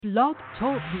Blog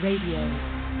Talk Radio.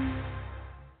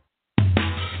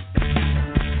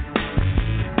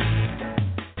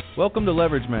 Welcome to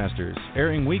Leverage Masters,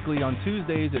 airing weekly on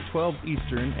Tuesdays at 12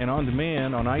 Eastern and on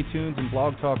demand on iTunes and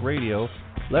Blog Talk Radio.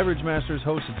 Leverage Masters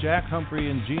hosts Jack Humphrey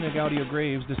and Gina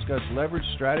Gaudio-Graves discuss leverage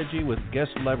strategy with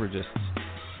guest leveragists.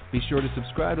 Be sure to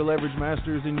subscribe to Leverage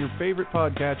Masters in your favorite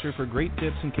podcatcher for great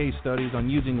tips and case studies on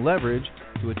using leverage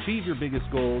to achieve your biggest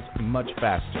goals much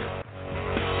faster.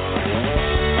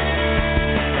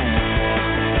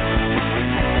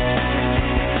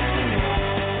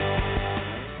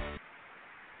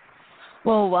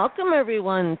 Well, welcome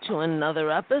everyone to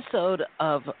another episode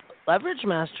of Leverage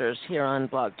Masters here on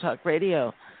Blog Talk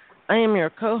Radio. I am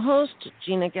your co-host,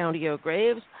 Gina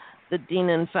Gaudio-Graves, the Dean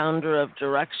and founder of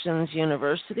Directions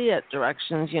University at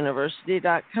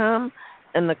directionsuniversity.com,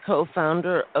 and the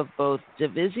co-founder of both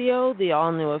Divisio, the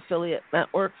all-new affiliate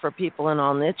network for people in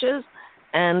all niches,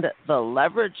 and The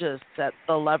Leveragists at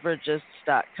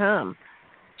theleveragists.com.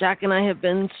 Jack and I have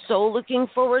been so looking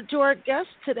forward to our guest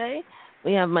today.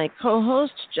 We have my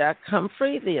co-host, Jack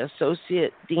Humphrey, the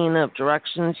Associate Dean of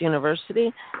Directions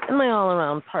University, and my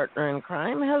all-around partner in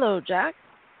crime. Hello, Jack.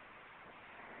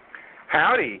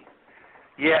 Howdy.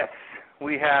 Yes,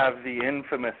 we have the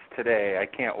infamous today. I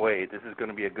can't wait. This is going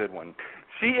to be a good one.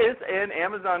 She is an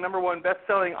Amazon #1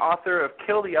 best-selling author of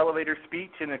Kill the Elevator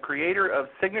Speech and a creator of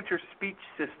Signature Speech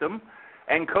System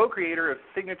and co-creator of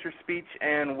Signature Speech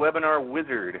and Webinar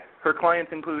Wizard. Her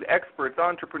clients include experts,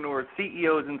 entrepreneurs,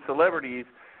 CEOs, and celebrities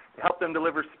to help them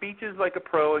deliver speeches like a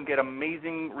pro and get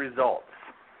amazing results.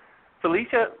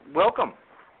 Felicia, welcome.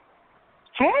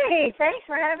 Hey, thanks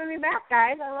for having me back,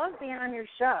 guys. I love being on your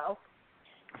show.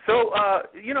 So,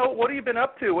 what have you been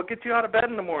up to? What gets you out of bed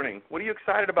in the morning? What are you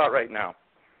excited about right now?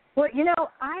 Well,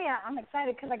 I'm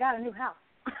excited because I got a new house.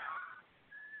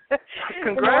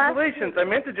 Congratulations. I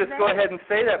meant to just go ahead and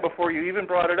say that before you even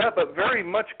brought it up, but very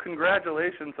much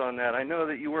congratulations on that. I know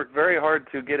that you worked very hard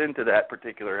to get into that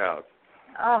particular house.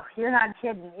 Oh, you're not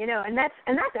kidding. And that's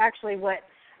actually what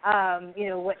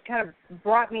what kind of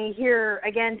brought me here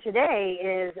again today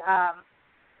is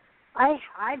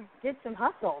I did some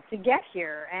hustle to get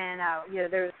here, and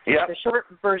there's the short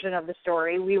version of the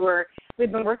story.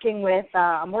 We've been working with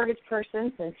a mortgage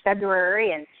person since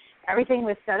February, and everything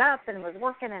was set up and was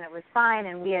working and it was fine,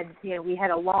 and we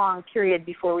had a long period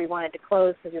before we wanted to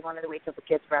close because we wanted to wait till the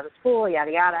kids were out of school,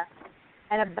 yada yada.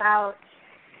 And about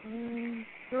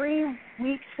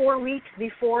 4 weeks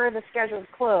before the scheduled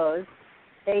close,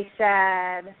 they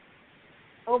said,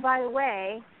 "Oh, by the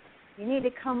way, you need to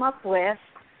come up with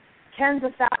tens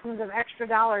of thousands of extra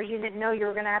dollars you didn't know you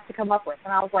were going to have to come up with."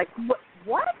 And I was like,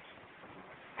 "What?"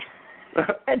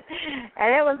 and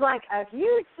it was like a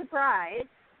huge surprise.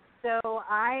 So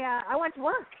I went to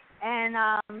work and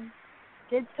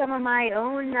did some of my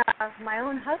own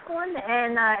hustling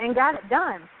and got it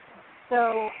done.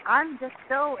 So I'm just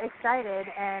so excited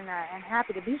and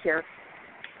happy to be here.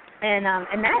 And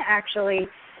that actually,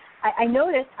 I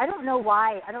noticed. I don't know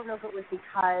why. I don't know if it was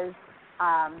because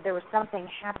there was something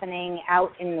happening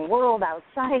out in the world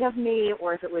outside of me,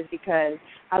 or if it was because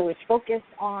I was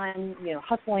focused on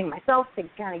hustling myself to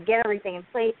kind of get everything in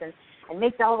place and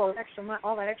make all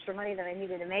that extra money that I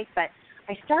needed to make. But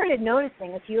I started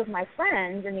noticing a few of my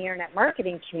friends in the internet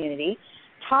marketing community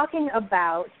talking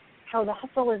about how the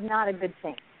hustle is not a good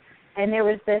thing. And there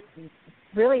was this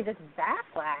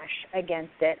backlash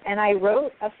against it. And I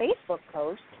wrote a Facebook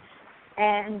post,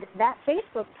 and that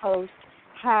Facebook post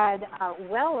had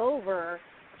well over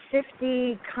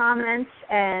 50 comments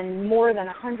and more than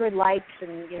 100 likes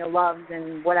and, loves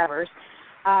and whatevers.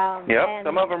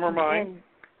 Some of them are mine.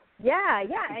 Yeah,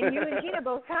 and you and Gina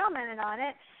both commented on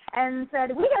it and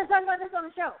said, "We got to talk about this on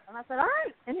the show." And I said, "All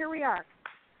right," and here we are.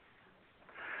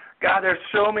 God, there's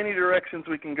so many directions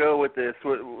we can go with this.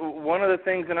 One of the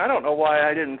things, and I don't know why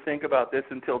I didn't think about this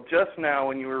until just now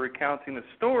when you were recounting the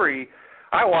story,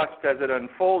 I watched as it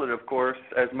unfolded, of course,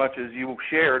 as much as you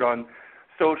shared on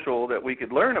social that we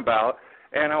could learn about,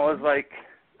 and I was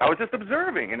just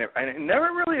observing, and it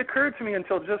never really occurred to me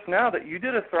until just now that you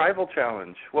did a Thrival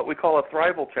Challenge, what we call a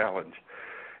Thrival Challenge.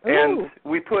 Ooh. And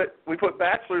we put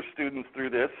bachelor students through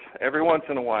this every once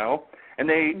in a while, and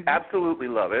they absolutely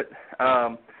love it.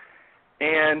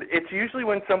 And it's usually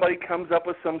when somebody comes up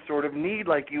with some sort of need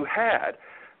like you had.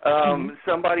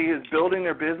 Somebody is building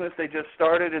their business, they just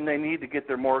started, and they need to get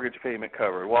their mortgage payment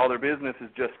covered. While their business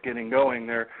is just getting going,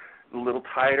 they're a little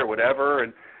tight or whatever,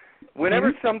 and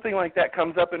whenever something like that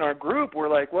comes up in our group, we're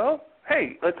like, well,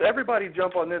 hey, let's everybody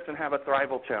jump on this and have a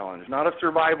Thrival Challenge. Not a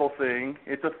survival thing.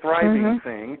 It's a thriving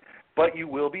thing, but you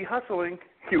will be hustling.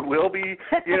 You will be,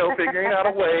 figuring out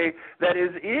a way that is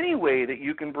any way that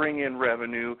you can bring in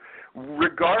revenue,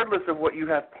 regardless of what you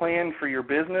have planned for your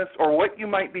business or what you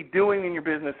might be doing in your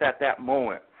business at that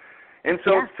moment. And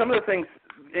so some of the things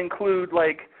include,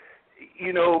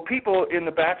 people in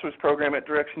the bachelor's program at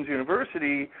Directions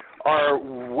University are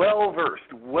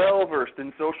well-versed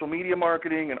in social media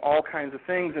marketing and all kinds of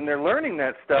things, and they're learning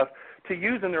that stuff to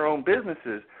use in their own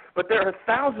businesses. But there are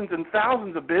thousands and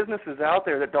thousands of businesses out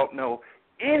there that don't know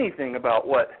anything about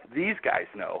what these guys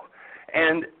know,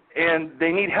 and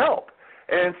they need help.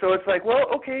 And so it's like, well,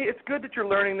 okay, it's good that you're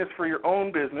learning this for your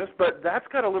own business, but that's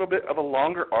got a little bit of a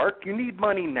longer arc. You need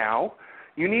money now.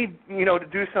 You need, to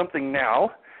do something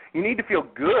now. You need to feel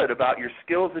good about your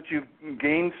skills that you've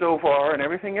gained so far and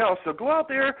everything else. So go out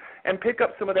there and pick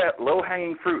up some of that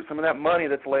low-hanging fruit, some of that money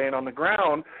that's laying on the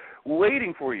ground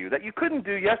waiting for you that you couldn't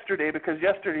do yesterday, because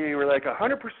yesterday you were like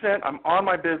 100%, I'm on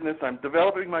my business, I'm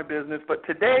developing my business, but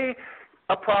today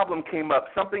a problem came up,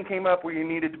 something came up where you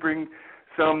needed to bring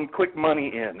some quick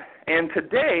money in. And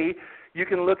today you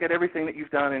can look at everything that you've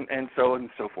done and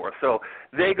so forth. So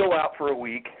they go out for a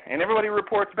week and everybody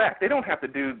reports back. They don't have to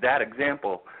do that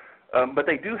example, but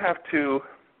they do have to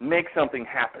make something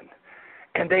happen.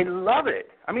 And they love it.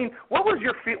 I mean, what was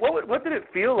your what did it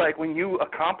feel like when you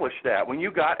accomplished that? When you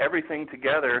got everything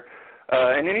together,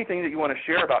 and anything that you want to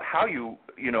share about how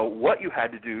what you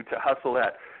had to do to hustle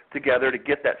that together, to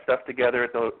get that stuff together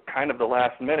at the kind of the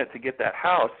last minute to get that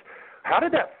house? How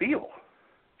did that feel?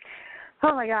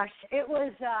 Oh my gosh, it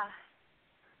was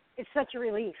it's such a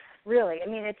relief, really. I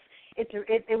mean,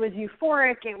 it was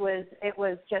euphoric. It was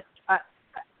just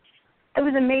it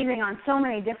was amazing on so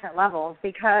many different levels,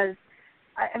 because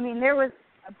I mean, there was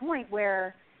a point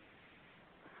where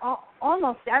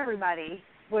almost everybody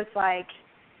was like,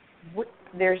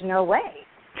 there's no way.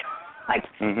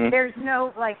 There's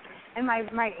no, and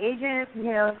my agent,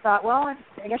 thought, well,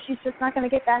 I guess she's just not going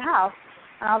to get that house.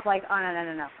 And I was like, oh,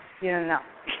 no. You don't know.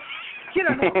 You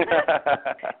don't know.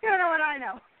 You don't know what I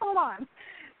know. Hold on.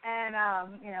 And,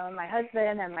 and my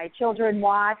husband and my children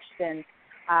watched, and,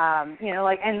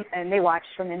 and they watched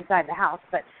from inside the house,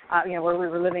 but, where we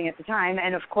were living at the time.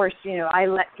 And, of course, I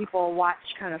let people watch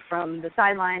kind of from the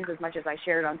sidelines as much as I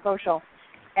shared on social.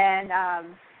 And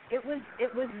it was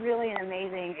really an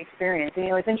amazing experience. And,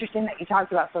 it's interesting that you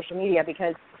talked about social media,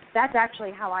 because that's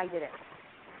actually how I did it.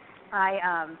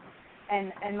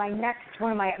 And my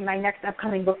next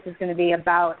upcoming book is going to be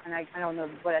about, and I don't know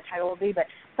what a title will be, but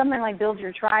something like Build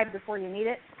Your Tribe Before You Need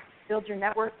It, Build Your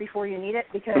Network Before You Need It,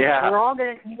 because you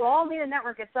all need a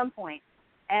network at some point.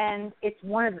 And it's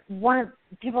one of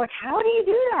people are like, how do you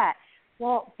do that?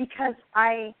 Well, because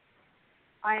I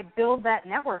build that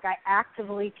network. I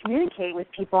actively communicate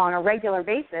with people on a regular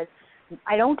basis.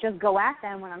 I don't just go at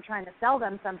them when I'm trying to sell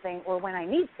them something or when I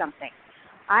need something.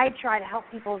 I try to help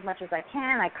people as much as I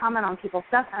can. I comment on people's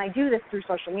stuff, and I do this through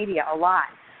social media a lot.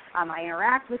 I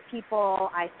interact with people.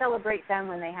 I celebrate them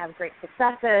when they have great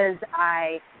successes.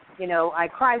 I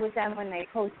cry with them when they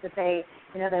post that they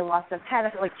lost a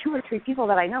pet. Like 2 or 3 people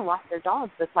that I know lost their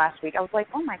dogs this last week. I was like,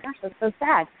 oh my gosh, that's so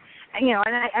sad. And,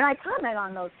 and I comment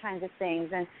on those kinds of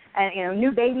things, and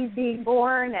new babies being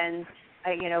born, and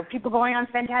people going on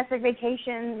fantastic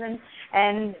vacations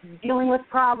and dealing with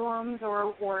problems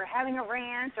or having a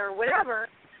rant or whatever.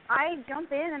 I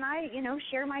jump in and I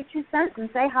share my 2 cents and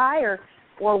say hi or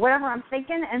whatever I'm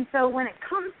thinking. And so when it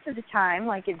comes to the time,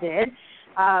 like it did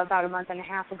about a month and a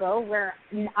half ago, where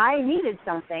I needed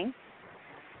something,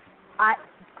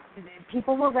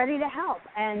 people were ready to help.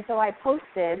 And so I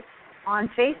posted on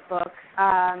Facebook,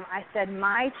 I said,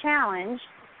 my challenge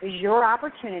is your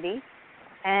opportunity.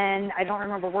 And I don't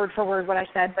remember word for word what I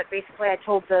said, but basically I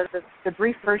told the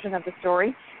brief version of the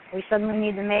story. We suddenly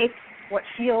need to make what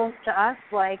feels to us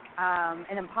like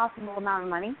an impossible amount of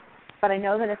money, but I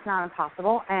know that it's not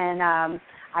impossible. And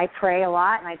I pray a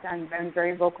lot, and I'm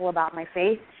very vocal about my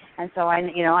faith. And so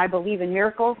I believe in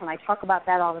miracles, and I talk about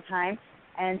that all the time.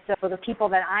 And so for the people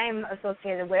that I'm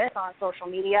associated with on social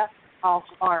media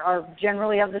are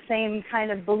generally of the same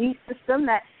kind of belief system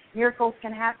that miracles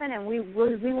can happen, and we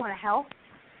want to help.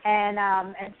 And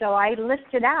so I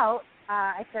listed out.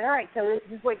 I said, all right, so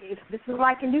this is what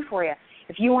I can do for you.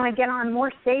 If you want to get on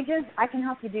more stages, I can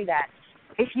help you do that.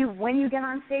 When you get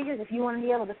on stages, if you want to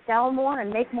be able to sell more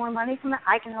and make more money from it,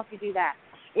 I can help you do that.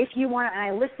 If you want, and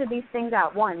I listed these things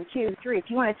out, 1, 2, 3. If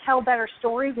you want to tell better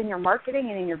stories in your marketing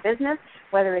and in your business,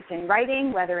 whether it's in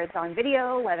writing, whether it's on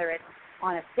video, whether it's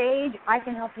on a stage, I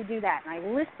can help you do that. And I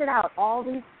listed out all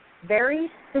these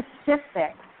very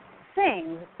specific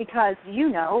things, because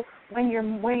when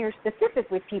you're specific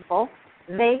with people,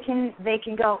 they can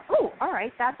go, oh, all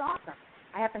right, that's awesome.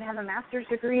 I happen to have a master's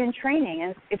degree in training,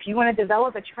 and if you want to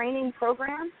develop a training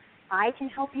program, I can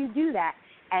help you do that.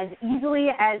 As easily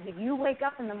as you wake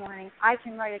up in the morning, I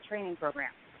can write a training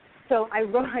program. So I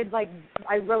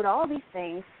wrote all these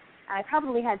things. I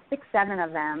probably had 6, 7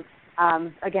 of them.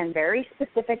 Again, very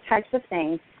specific types of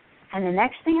things. And the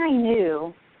next thing I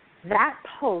knew, that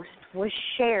post was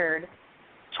shared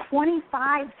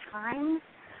 25 times.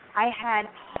 I had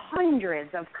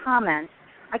hundreds of comments.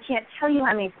 I can't tell you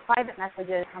how many private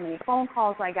messages, how many phone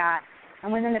calls I got.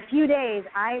 And within a few days,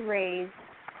 I raised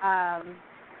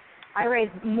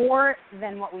more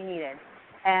than what we needed.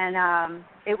 And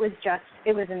it was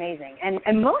amazing.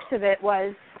 And most of it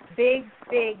was big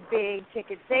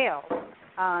ticket sales,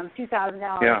 $2,000,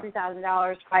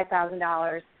 $3,000,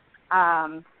 $5,000.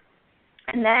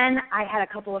 And then I had a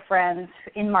couple of friends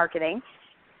in marketing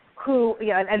who,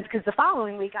 and because the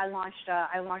following week I launched a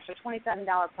 $27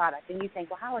 product. And you think,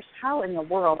 well, how in the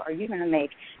world are you going to make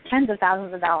tens of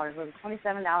thousands of dollars with a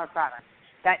 $27 product?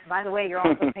 That, by the way, you're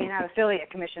also paying out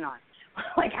affiliate commission on.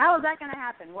 Like, how is that going to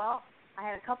happen? Well, I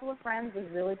had a couple of friends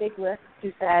with really big lists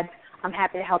who said, I'm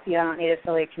happy to help you. I don't need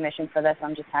affiliate commission for this.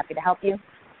 I'm just happy to help you.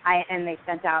 And they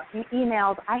sent out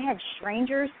emails. I had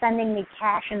strangers sending me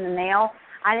cash in the mail.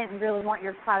 I didn't really want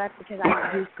your product because I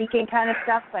don't do speaking kind of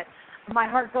stuff, but my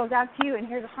heart goes out to you, and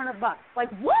here's $100.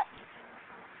 Like, what?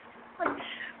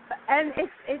 And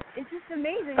it's just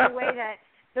amazing the way that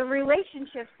the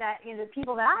relationships that, the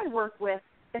people that I work with,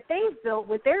 that they've built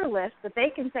with their list, that they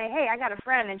can say, hey, I got a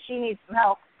friend and she needs some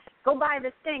help. Go buy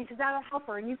this thing because that'll help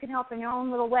her, and you can help in your own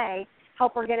little way,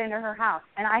 help her get into her house.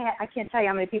 And I can't tell you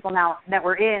how many people now that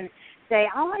were in say,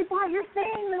 oh, I bought your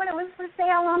thing when it was for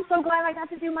sale. I'm so glad I got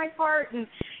to do my part. And,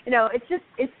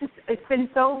 it's been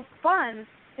so fun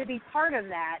to be part of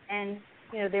that. And,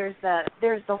 there's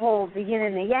the whole, the yin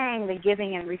and the yang, the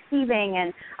giving and receiving,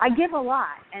 and I give a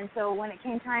lot. And so when it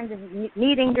came time to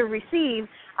needing to receive,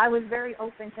 I was very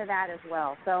open to that as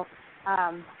well. So,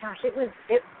 it was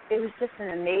just it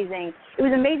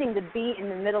was amazing to be in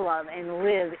the middle of and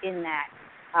live in that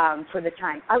for the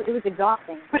time. It was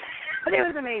exhausting, but it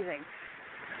was amazing.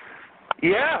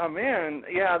 Yeah, man.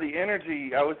 Yeah, the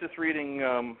energy. I was just reading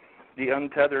The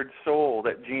Untethered Soul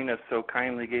that Gina so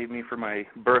kindly gave me for my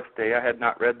birthday. I had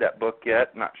not read that book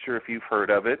yet. Not sure if you've heard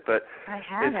of it, but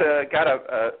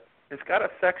it's got a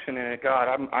section in it. God,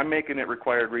 I'm making it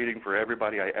required reading for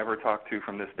everybody I ever talk to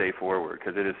from this day forward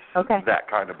because it is that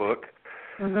kind of book.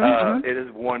 Mm-hmm. It is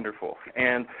wonderful.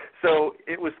 And so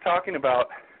it was talking about,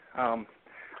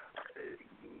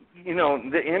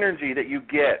 the energy that you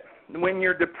get when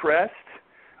you're depressed,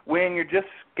 when you're just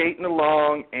skating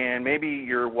along and maybe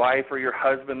your wife or your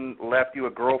husband left you a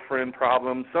girlfriend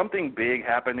problem, something big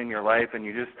happened in your life and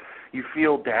you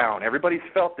feel down. Everybody's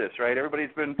felt this, right?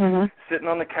 Everybody's been sitting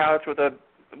on the couch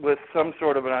with some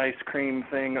sort of an ice cream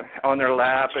thing on their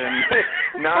lap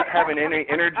and not having any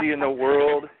energy in the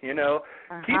world,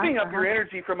 Keeping up your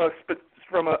energy from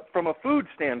a food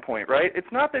standpoint, right?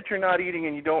 It's not that you're not eating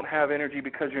and you don't have energy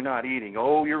because you're not eating.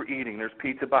 Oh, you're eating. There's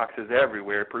pizza boxes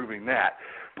everywhere proving that.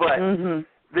 But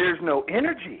there's no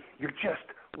energy. You're just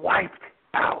wiped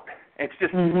out. It's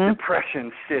just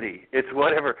depression city. It's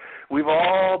whatever. We've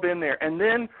all been there. And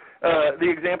then the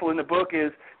example in the book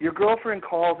is your girlfriend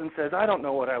calls and says, I don't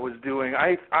know what I was doing.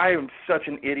 I am such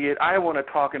an idiot. I want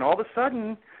to talk. And all of a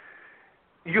sudden,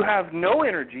 you have no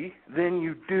energy, then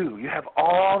you do. You have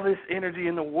all this energy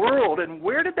in the world. And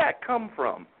where did that come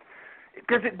from?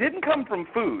 Because it didn't come from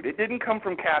food. It didn't come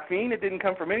from caffeine. It didn't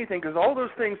come from anything because all those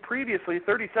things previously,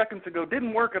 30 seconds ago,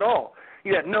 didn't work at all.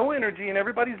 You had no energy, and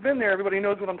everybody's been there. Everybody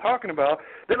knows what I'm talking about.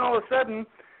 Then all of a sudden,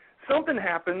 something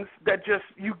happens that just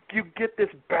you get this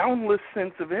boundless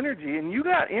sense of energy, and you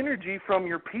got energy from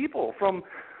your people. From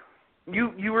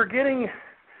you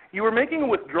were making a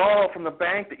withdrawal from the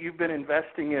bank that you've been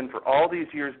investing in for all these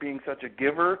years, being such a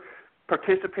giver,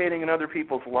 participating in other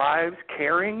people's lives,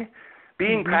 caring,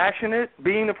 being passionate,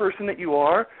 being the person that you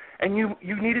are, and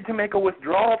you needed to make a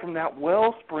withdrawal from that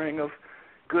wellspring of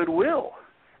goodwill,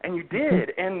 and you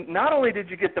did. And not only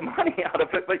did you get the money out of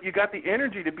it, but you got the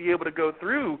energy to be able to go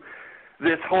through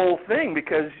this whole thing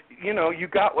because, you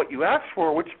got what you asked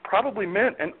for, which probably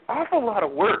meant an awful lot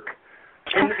of work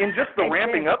in just the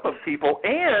ramping up of people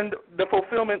and the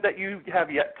fulfillment that you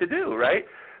have yet to do, right?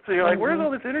 So you're like, where's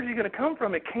all this energy going to come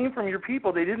from? It came from your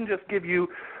people. They didn't just give you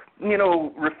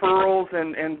referrals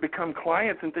and become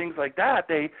clients and things like that.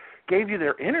 They gave you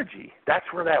their energy. That's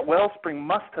where that wellspring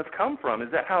must have come from.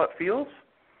 Is that how it feels?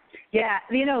 Yeah,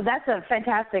 that's a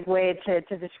fantastic way to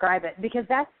describe it because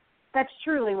that's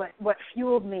truly what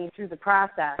fueled me through the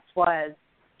process was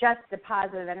just the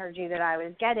positive energy that I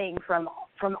was getting from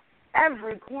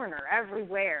every corner,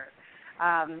 everywhere.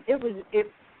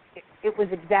 It was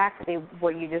exactly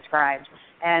what you described.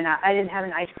 And I didn't have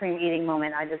an ice cream eating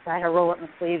moment. I had to roll up my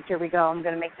sleeves. Here we go. I'm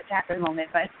going to make this happen moment.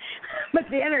 But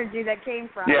the energy that came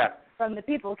from the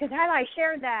people, because had I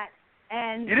shared that,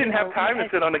 and you didn't have time to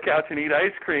sit on the couch and eat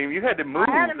ice cream. You had to move.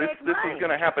 This was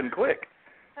going to happen quick.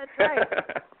 That's right.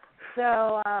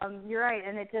 So you're right,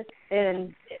 and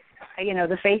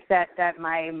the faith that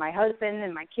my husband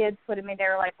and my kids put in me, they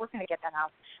were like, we're going to get that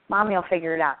house. Mommy will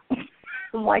figure it out.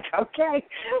 I'm like, okay,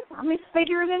 Mommy's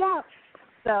figuring it out.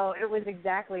 So it was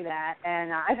exactly that,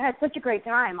 and I've had such a great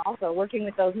time also working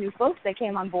with those new folks that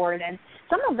came on board, and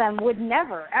some of them would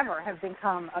never, ever have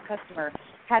become a customer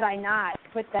had I not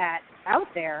put that out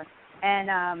there.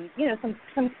 And,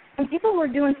 some people were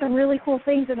doing some really cool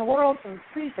things in the world, some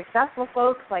pretty successful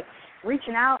folks, like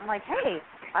reaching out and like, hey,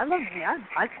 I've been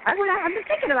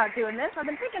thinking about doing this. I've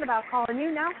been thinking about calling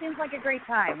you. Now seems like a great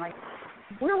time. Like,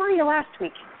 where were you last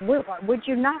week? Would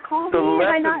you not call me? Did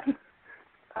I not?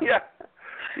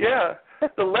 Yeah.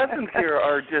 The lessons here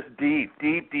are just deep,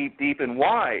 and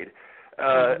wide.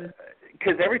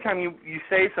 Because every time you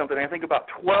say something, I think about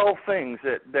 12 things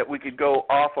that we could go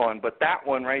off on, but that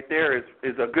one right there is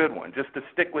a good one. Just to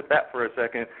stick with that for a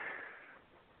second.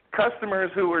 Customers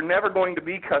who were never going to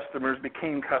be customers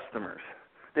became customers.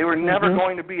 They were never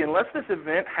going to be, unless this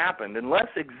event happened, unless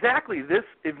exactly this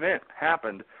event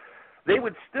happened, they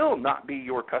would still not be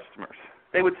your customers.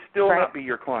 They would still not be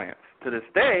your clients to this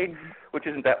day, which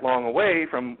isn't that long away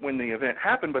from when the event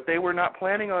happened, but they were not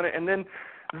planning on it. And then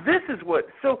this is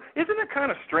so isn't it kind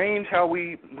of strange how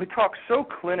we talk so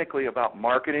clinically about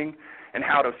marketing and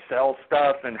how to sell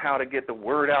stuff and how to get the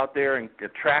word out there and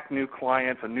attract new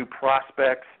clients and new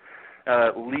prospects,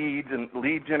 leads and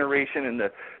lead generation and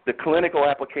the clinical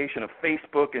application of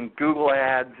Facebook and Google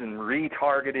ads and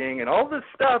retargeting and all this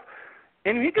stuff.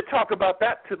 And you could talk about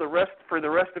that for the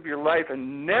rest of your life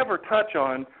and never touch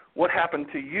on what happened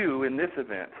to you in this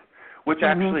event, which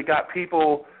actually got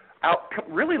people out,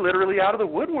 really literally out of the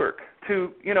woodwork.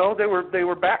 They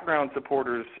were background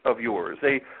supporters of yours.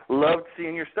 They loved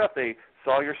seeing your stuff. They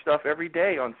saw your stuff every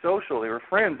day on social. They were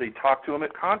friends. They talked to them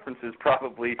at conferences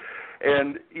probably,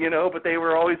 and but they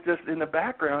were always just in the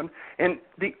background. And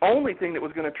the only thing that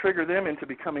was going to trigger them into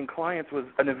becoming clients was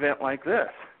an event like this.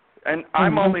 And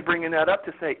I'm only bringing that up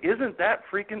to say, isn't that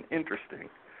freaking interesting?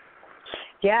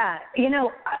 Yeah,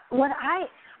 what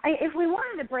if we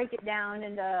wanted to break it down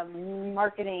into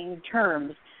marketing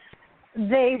terms,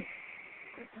 this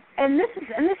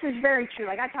is very true.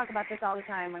 Like I talk about this all the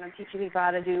time when I'm teaching people how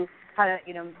to do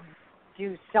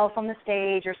sell from the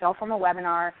stage or sell from a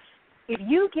webinar. If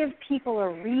you give people a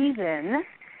reason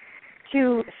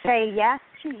to say yes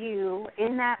to you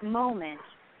in that moment,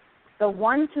 the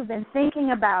ones who've been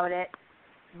thinking about it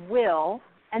will,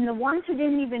 and the ones who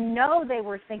didn't even know they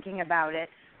were thinking about it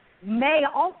may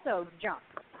also jump.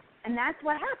 And that's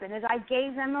what happened, is I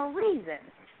gave them a reason.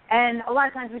 And a lot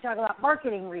of times we talk about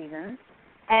marketing reasons,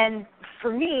 and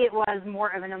for me it was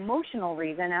more of an emotional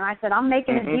reason. And I said, I'm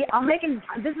making a deal.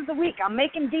 This is the week, I'm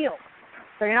making deals.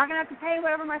 So you're not going to have to pay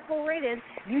whatever my full rate is.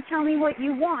 You tell me what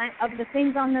you want of the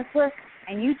things on this list,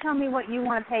 and you tell me what you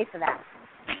want to pay for that.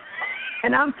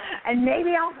 And I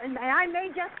may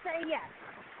just say yes,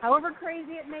 however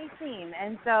crazy it may seem.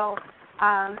 And so,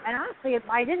 and honestly,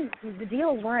 the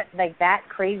deals weren't like that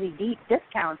crazy deep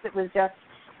discounts. It was just,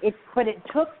 but it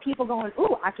took people going,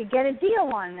 ooh, I could get a deal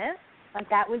on this. Like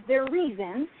that was their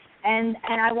reason. And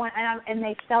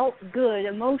they felt good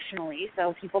emotionally.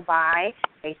 So people buy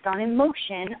based on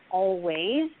emotion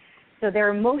always. So their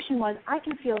emotion was, I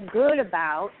can feel good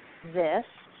about this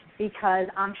because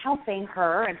I'm helping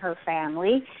her and her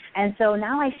family. And so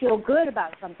now I feel good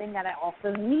about something that I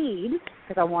also need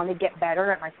because I want to get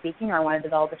better at my speaking, or I want to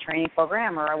develop a training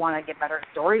program, or I want to get better at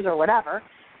stories or whatever.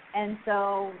 And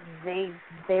so they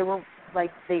were like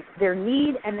their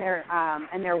need and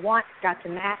their want got to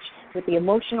match with the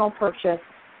emotional purchase,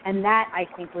 and that I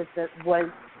think was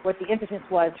what the impetus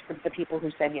was for the people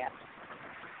who said yes.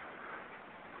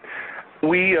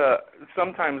 We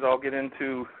sometimes I'll get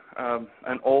into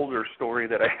an older story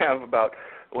that I have about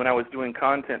when I was doing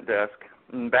Content Desk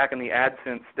back in the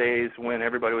AdSense days when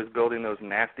everybody was building those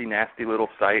nasty little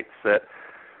sites that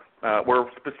were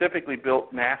specifically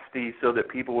built nasty so that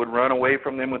people would run away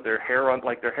from them with their hair on,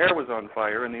 like their hair was on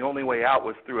fire, and the only way out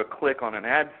was through a click on an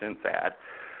AdSense ad.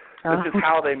 This is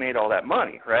how they made all that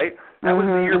money, right? That was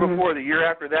the year before. The year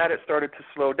after that, it started to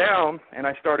slow down, and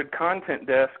I started Content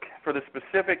Desk for the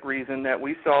specific reason that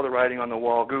we saw the writing on the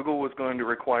wall. Google was going to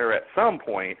require at some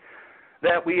point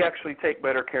that we actually take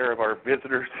better care of our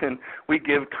visitors and we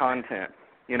give content.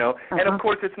 you know. And of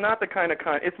course, it's not the kind of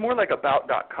it's more like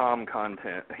about.com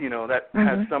content, you know, that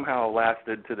has somehow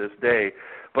lasted to this day.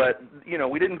 But you know,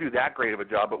 we didn't do that great of a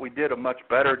job, but we did a much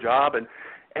better job.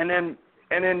 And then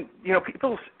you know,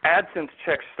 people's AdSense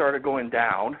checks started going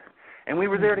down, and we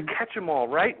were there to catch them all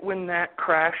right when that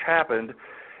crash happened.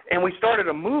 And we started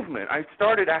a movement. I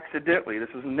started accidentally. This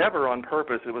was never on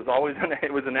purpose. It was always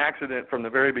it was an accident from the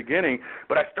very beginning.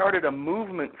 But I started a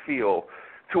movement feel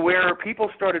to where people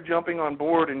started jumping on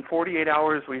board. In 48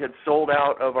 hours, we had sold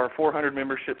out of our 400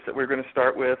 memberships that we were going to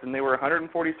start with, and they were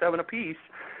 147 apiece.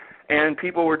 And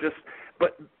people were just,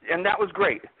 and that was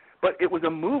great. But it was a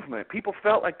movement. People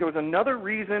felt like there was another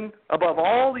reason above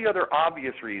all the other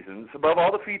obvious reasons, above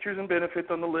all the features and benefits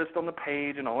on the list, on the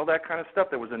page, and all of that kind of stuff.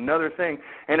 There was another thing,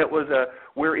 and it was a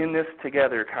we're in this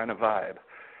together kind of vibe.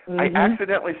 I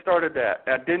accidentally started that.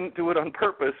 I didn't do it on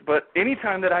purpose, but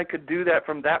anytime that I could do that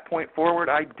from that point forward,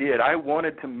 I did. I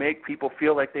wanted to make people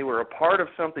feel like they were a part of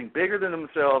something bigger than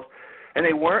themselves, and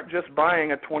they weren't just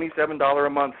buying a $27 a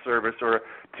month service or a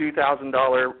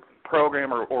 $2,000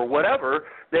 program or whatever.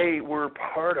 They were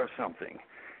part of something.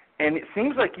 And it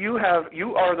seems like you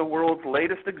are the world's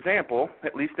latest example,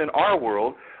 at least in our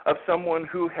world, of someone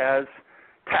who has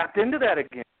tapped into that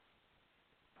again.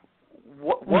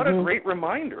 What a great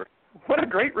reminder. What a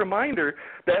great reminder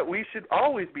that we should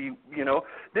always be, you know,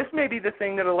 this may be the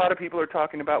thing that a lot of people are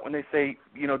talking about when they say,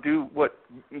 you know, do what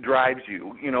drives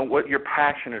you, you know, what you're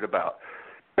passionate about.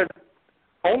 Because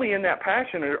only in that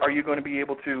passion are you going to be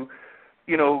able to,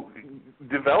 you know,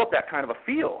 develop that kind of a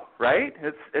feel, right?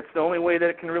 It's the only way that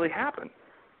it can really happen.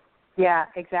 Yeah,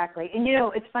 exactly. And, you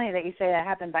know, it's funny that you say that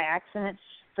happened by accident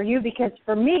for you, because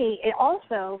for me, it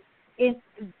also is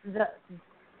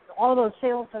all those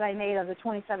sales that I made of the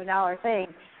 $27 thing,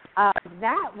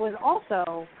 that was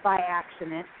also by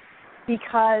accident,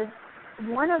 because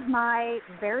one of my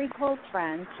very close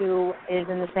friends who is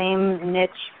in the same niche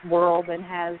world and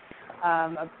has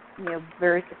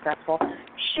very successful,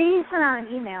 she sent out an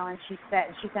email, and she sent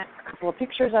a couple of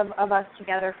pictures of us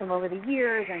together from over the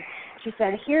years, and she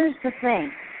said, here's the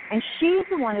thing. And she's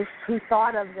the one who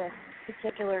thought of this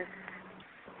particular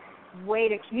way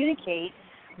to communicate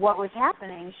what was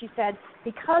happening. She said,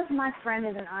 because my friend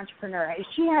is an entrepreneur, if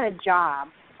she had a job,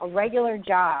 a regular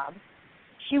job,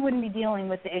 she wouldn't be dealing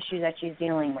with the issues that she's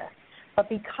dealing with. But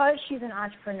because she's an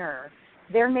entrepreneur,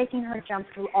 they're making her jump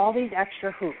through all these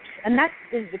extra hoops. And that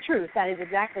is the truth. That is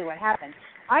exactly what happened.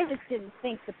 I just didn't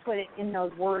think to put it in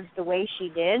those words the way she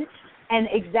did. And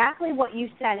exactly what you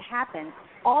said happened.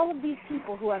 All of these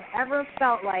people who have ever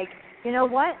felt like, you know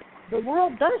what, the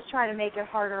world does try to make it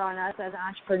harder on us as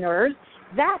entrepreneurs.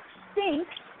 That stinks.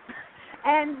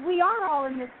 And we are all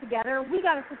in this together. We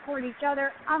got to support each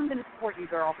other. I'm going to support you,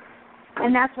 girl.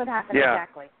 And that's what happened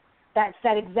exactly. That's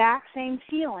that exact same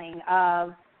feeling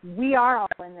of, we are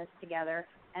all in this together,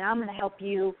 and I'm going to help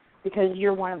you because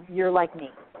you're like me.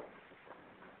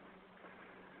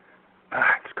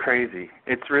 It's crazy.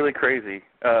 It's really crazy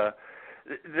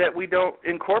that we don't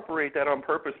incorporate that on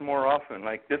purpose more often.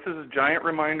 Like, this is a giant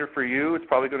reminder for you. It's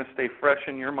probably going to stay fresh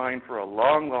in your mind for a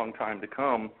long, long time to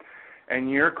come, and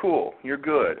you're cool. You're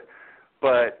good.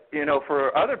 But, you know,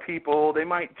 for other people, they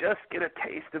might just get a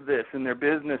taste of this in their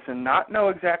business and not know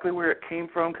exactly where it came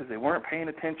from because they weren't paying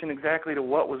attention exactly to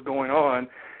what was going on,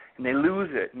 and they lose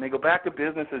it, and they go back to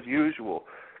business as usual.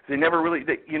 They never really,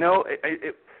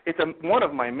 it's one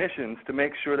of my missions to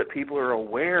make sure that people are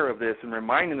aware of this and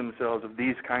reminding themselves of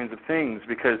these kinds of things,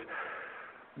 because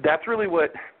that's really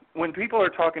when people are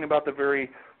talking about the very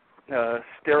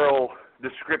sterile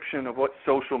description of what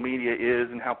social media is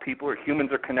and how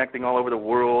humans are connecting all over the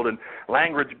world, and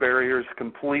language barriers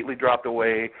completely dropped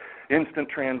away, instant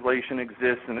translation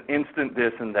exists, and instant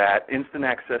this and that, instant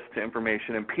access to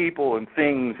information and people and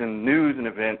things and news and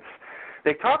events.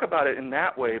 They talk about it in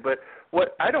that way, but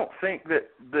what I don't think that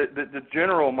the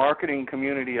general marketing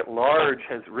community at large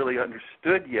has really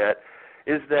understood yet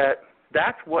is that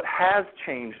that's what has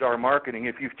changed our marketing.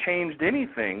 If you've changed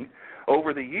anything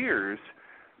over the years,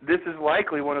 this is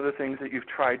likely one of the things that you've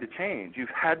tried to change. You've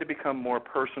had to become more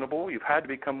personable. You've had to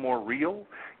become more real.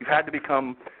 You've had to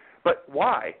become, but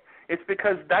why? It's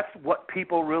because that's what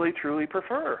people really, truly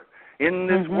prefer in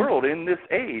this world, in this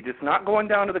age. It's not going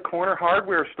down to the corner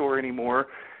hardware store anymore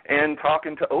and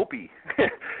talking to Opie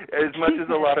as much as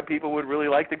a lot of people would really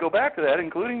like to go back to that,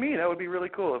 including me. That would be really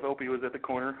cool if Opie was at the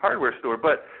corner hardware store.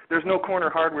 But there's no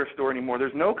corner hardware store anymore.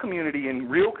 There's no community in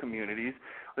real communities.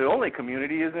 The only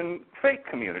community is in fake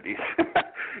communities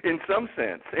in some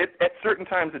sense, at certain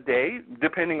times of day,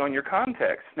 depending on your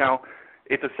context. Now,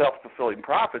 it's a self-fulfilling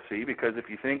prophecy, because if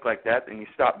you think like that, then you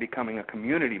stop becoming a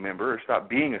community member or stop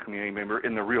being a community member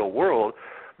in the real world.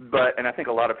 And I think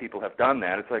a lot of people have done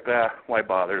that. It's like, why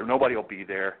bother? Nobody will be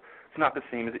there. It's not the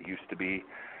same as it used to be.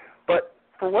 But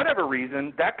for whatever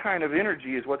reason, that kind of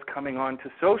energy is what's coming on to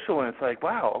social, and it's like,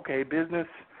 wow, okay, business,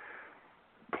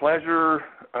 pleasure,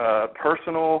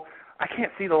 personal, I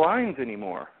can't see the lines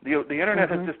anymore. The internet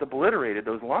has just obliterated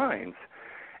those lines.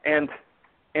 And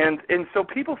so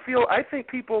people feel, I think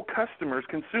people, customers,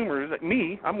 consumers, like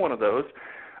me, I'm one of those,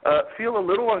 feel a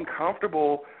little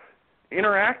uncomfortable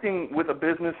interacting with a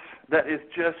business that is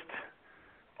just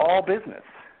all business.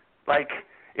 Like,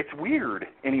 it's weird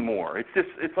anymore.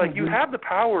 It's like you have the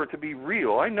power to be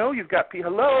real. I know you've got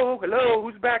hello,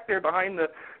 who's back there behind the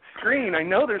screen? I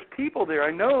know there's people there.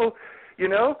 I know,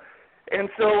 And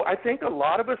so I think a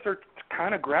lot of us are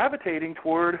kind of gravitating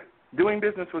toward doing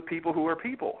business with people who are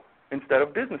people instead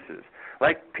of businesses.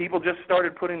 Like, people just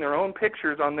started putting their own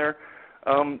pictures on their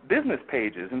business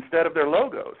pages instead of their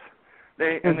logos.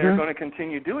 And they're going to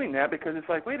continue doing that because it's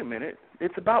like, wait a minute,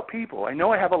 it's about people. I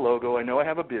know I have a logo. I know I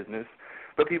have a business.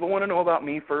 But people want to know about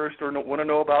me first, or want to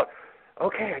know about,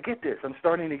 okay, I get this. I'm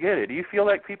starting to get it. Do you feel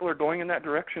like people are going in that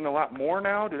direction a lot more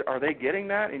now? Are they getting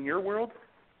that in your world?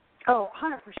 Oh,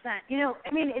 100%.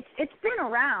 It's been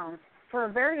around for a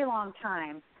very long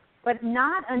time, but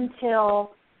not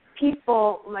until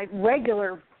people, like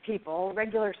regular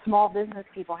small business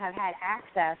people, have had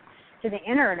access to the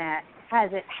internet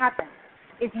has it happened.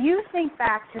 If you think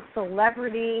back to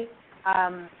celebrity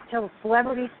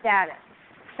status,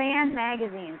 fan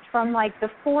magazines from like the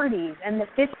 40s and the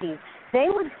 50s, they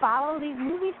would follow these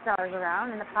movie stars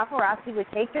around, and the paparazzi would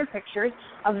take their pictures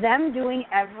of them doing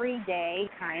everyday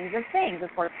kinds of things.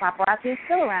 Of course, paparazzi is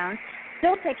still around,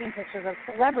 still taking pictures of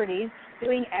celebrities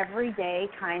doing everyday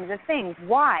kinds of things.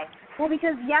 Why? Well,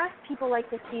 because yes, people like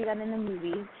to see them in the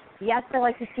movies. Yes, they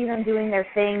like to see them doing their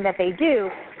thing that they do,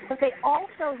 but they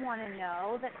also want to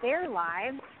know that their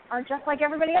lives are just like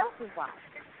everybody else's lives.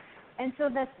 And so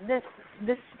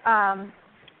this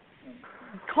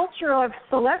culture of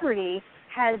celebrity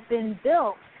has been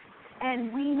built,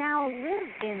 and we now live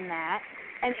in that.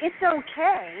 And it's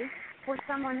okay for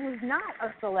someone who's not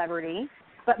a celebrity,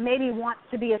 but maybe wants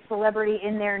to be a celebrity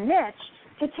in their niche,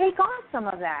 to take on some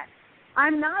of that.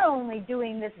 I'm not only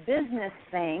doing this business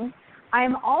thing,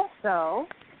 I'm a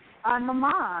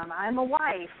mom, I'm a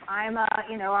wife,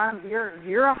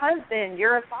 you're a husband,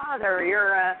 you're a father,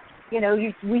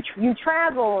 you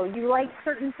travel, you like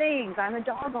certain things. I'm a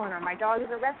dog owner. My dog is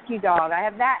a rescue dog. I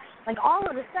have that. Like, all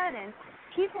of a sudden,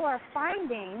 people are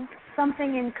finding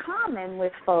something in common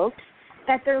with folks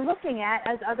that they're looking at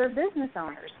as other business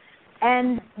owners.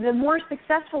 And the more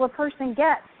successful a person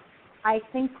gets, I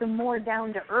think the more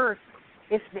down to earth,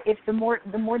 if the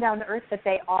more down to earth that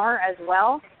they are as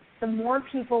well, the more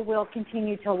people will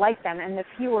continue to like them, and the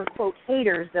fewer, quote,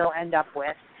 haters they'll end up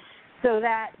with. So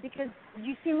that, because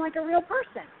you seem like a real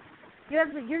person.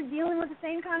 You're dealing with the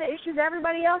same kind of issues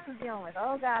everybody else is dealing with.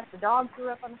 Oh, gosh, the dog threw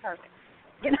up on the carpet.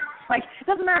 Like, it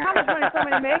doesn't matter how much money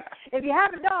somebody makes. If you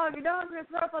have a dog, your dog's going to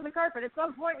throw up on the carpet at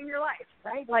some point in your life,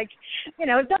 right? Like, it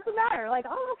doesn't matter. Like,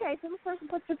 oh, okay, so this person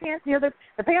puts their pants,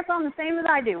 the pants on the same as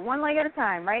I do, one leg at a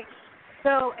time, right?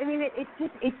 So,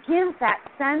 it gives that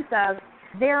sense of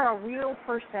they're a real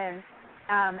person,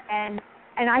 and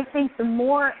I think the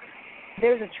more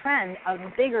there's a trend of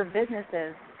bigger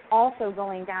businesses also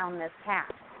going down this path,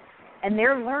 and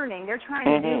they're learning. They're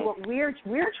trying to do what we're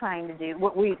trying to do,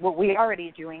 what we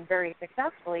already doing very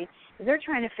successfully. Is they're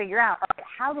trying to figure out, all right,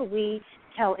 how do we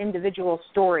tell individual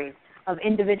stories of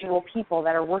individual people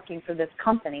that are working for this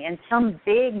company? And some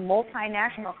big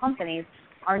multinational companies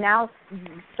are now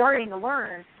starting to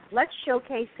learn, let's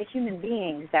showcase the human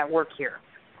beings that work here.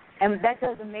 And that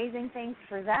does amazing things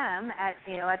for them at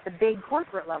the big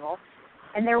corporate level.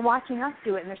 And they're watching us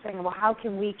do it, and they're saying, well, how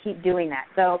can we keep doing that?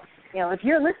 So, if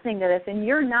you're listening to this and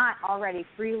you're not already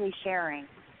freely sharing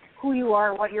who you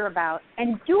are, what you're about,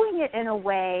 and doing it in a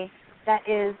way that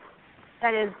is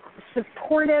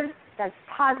supportive, that's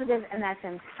positive, and that's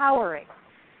empowering,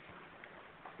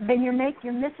 then you're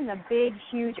missing a big,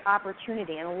 huge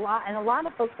opportunity, and a lot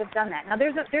of folks have done that. Now,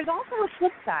 there's also a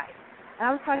flip side. And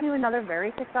I was talking to another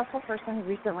very successful person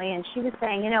recently, and she was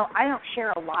saying, I don't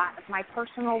share a lot of my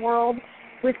personal world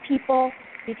with people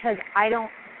because I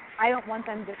don't want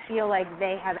them to feel like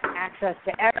they have access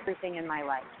to everything in my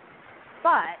life.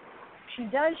 But she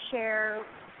does share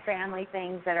family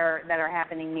things that are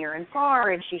happening near and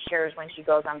far, and she shares when she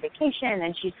goes on vacation,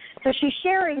 and she's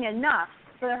sharing enough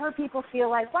so that her people feel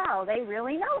like, wow, they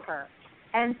really know her.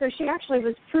 And so she actually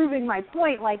was proving my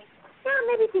point, like,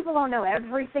 maybe people don't know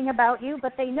everything about you,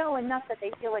 but they know enough that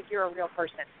they feel like you're a real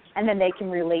person, and then they can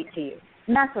relate to you.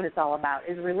 And that's what it's all about,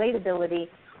 is relatability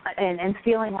and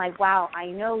feeling like, wow, I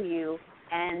know you,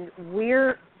 and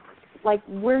we're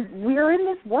in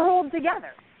this world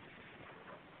together.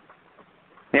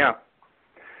 Yeah.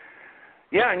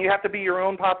 Yeah, and you have to be your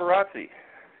own paparazzi.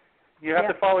 You have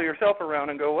to follow yourself around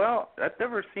and go, well, that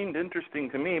never seemed interesting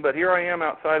to me, but here I am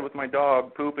outside with my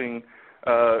dog pooping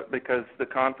because the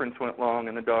conference went long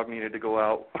and the dog needed to go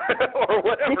out or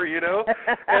whatever, you know.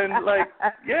 And, like,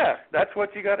 yeah, that's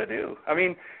what you got to do. I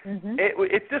mean,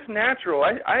 it's just natural.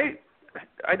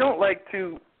 I don't like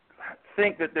to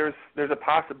think that there's a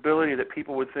possibility that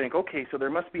people would think, okay, so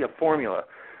there must be a formula.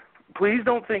 Please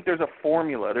don't think there's a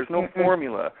formula. There's no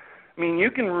formula. I mean,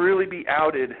 you can really be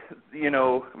outed, you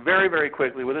know, very, very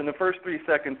quickly within the first 3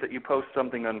 seconds that you post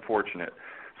something unfortunate,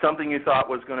 something you thought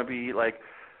was going to be like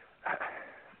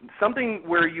something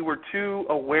where you were too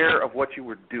aware of what you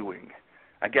were doing,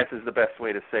 I guess is the best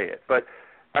way to say it. But,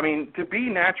 I mean, to be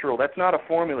natural, that's not a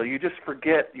formula. You just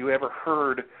forget you ever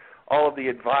heard all of the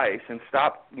advice and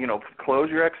stop, you know, close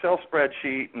your Excel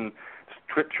spreadsheet and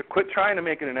quit trying to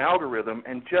make it an algorithm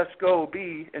and just go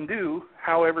be and do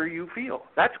however you feel.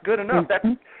 That's good enough.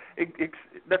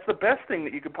 That's the best thing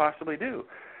that you could possibly do.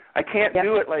 I can't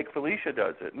do it like Felicia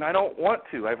does it, and I don't want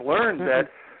to. I've learned that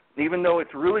even though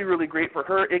it's really, really great for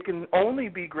her, it can only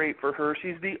be great for her.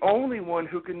 She's the only one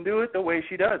who can do it the way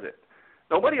she does it.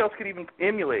 Nobody else could even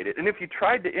emulate it, and if you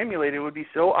tried to emulate it, it would be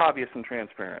so obvious and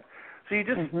transparent. So you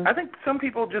just, I think some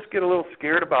people just get a little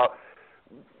scared about,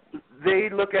 they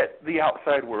look at the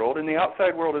outside world, and the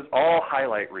outside world is all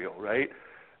highlight reel, right?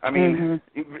 I mean,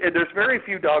 there's very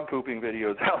few dog pooping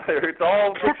videos out there. It's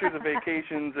all pictures of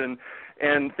vacations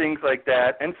and things like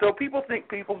that. And so people think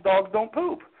people's dogs don't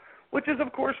poop, which is,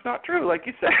 of course, not true. Like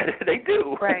you said, they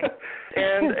do. Right.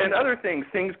 and other things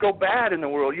go bad in the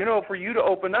world. You know, for you to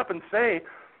open up and say,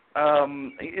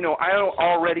 you know, I don't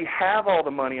already have all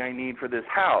the money I need for this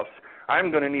house. I'm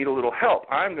going to need a little help.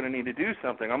 I'm going to need to do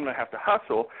something. I'm going to have to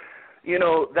hustle. You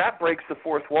know, that breaks the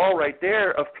fourth wall right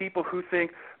there of people who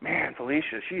think, man,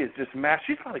 Felicia, she is just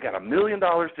she's probably got $1 million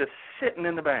just sitting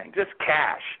in the bank, just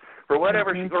cash for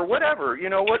whatever or whatever. You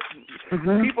know what?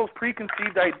 People's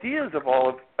preconceived ideas of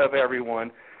all of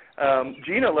everyone.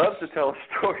 Gina loves to tell a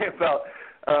story about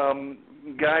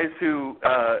guys who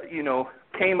you know,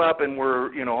 came up and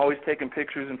were, you know, always taking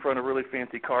pictures in front of really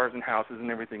fancy cars and houses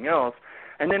and everything else,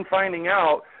 and then finding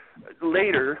out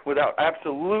later, without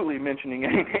absolutely mentioning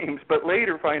any names, but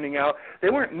later finding out they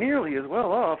weren't nearly as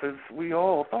well off as we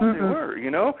all thought they were,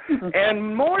 you know?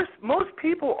 And most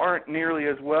people aren't nearly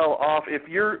as well off if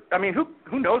you're, I mean,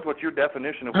 who knows what your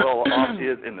definition of well off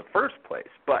is in the first place,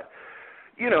 but,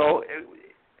 you know,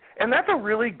 and that's a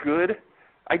really good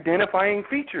identifying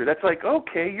feature. That's like,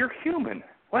 okay, you're human.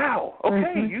 Wow,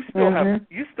 okay,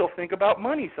 you still think about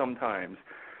money sometimes.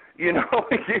 You know,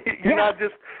 you're not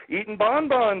just eating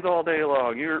bonbons all day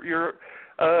long. You're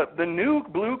the new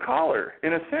blue collar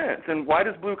in a sense. And why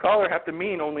does blue collar have to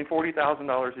mean only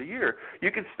 $40,000 a year? You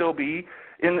could still be,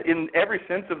 in every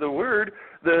sense of the word,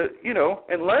 you know,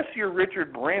 unless you're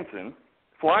Richard Branson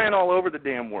flying all over the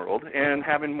damn world and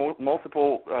having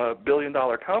multiple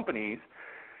billion-dollar companies,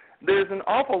 there's an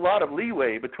awful lot of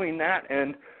leeway between that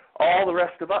and all the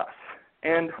rest of us.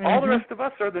 And all the rest of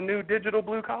us are the new digital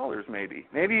blue collars, maybe.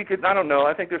 Maybe you could, I don't know.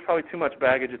 I think there's probably too much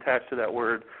baggage attached to that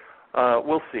word.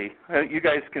 We'll see. You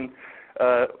guys can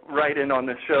write in on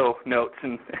the show notes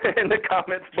and in the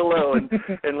comments below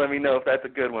and let me know if that's a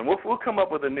good one. We'll come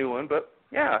up with a new one. But,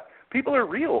 yeah, people are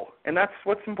real, and that's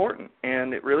what's important.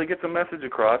 And it really gets a message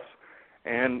across.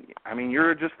 And, I mean,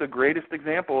 you're just the greatest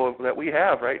example that we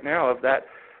have right now of that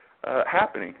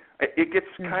happening. It gets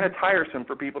kind of tiresome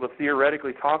for people to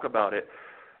theoretically talk about it,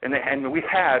 and we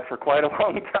had for quite a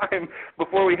long time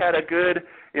before we had a good,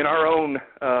 in our own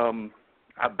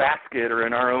a basket or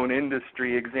in our own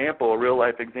industry example, a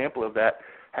real-life example of that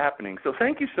happening. So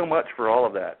thank you so much for all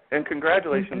of that, and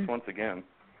congratulations once again.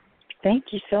 Thank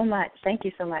you so much. Thank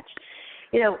you so much.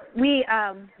 You know, we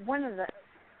one of the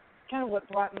kind of what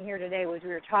brought me here today was we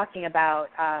were talking about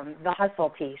the hustle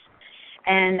piece.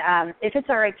 And if it's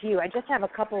all right to you, I just have a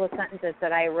couple of sentences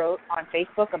that I wrote on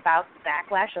Facebook about the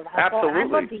backlash of the hustle. Absolutely. And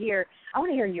I'd love to hear, I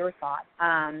want to hear your thought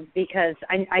because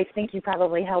I think you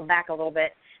probably held back a little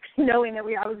bit knowing that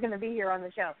I was going to be here on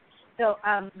the show.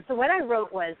 So what I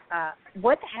wrote was,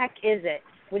 what the heck is it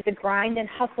with the grind and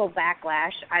hustle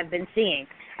backlash I've been seeing?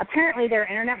 Apparently there are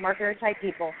internet marketer type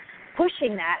people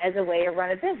pushing that as a way to run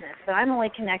a business, but I'm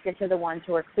only connected to the ones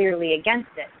who are clearly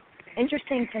against it.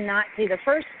 Interesting to not see the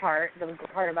first part, the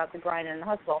part about the grind and the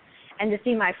hustle, and to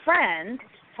see my friends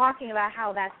talking about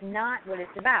how that's not what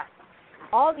it's about.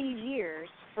 All these years,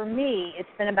 for me, it's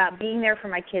been about being there for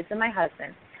my kids and my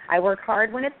husband. I work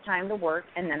hard when it's time to work,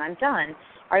 and then I'm done.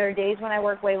 Are there days when I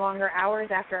work way longer hours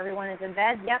after everyone is in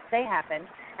bed? Yep, they happen.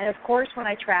 And, of course, when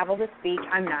I travel to speak,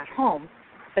 I'm not home.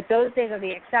 But those days are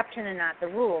the exception and not the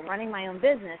rule. Running my own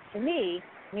business, to me,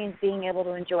 means being able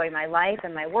to enjoy my life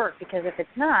and my work, because if it's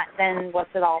not, then what's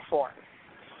it all for?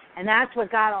 And that's what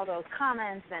got all those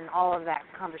comments and all of that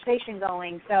conversation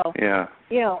going. So, yeah.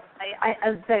 You know,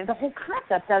 the whole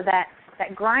concept of that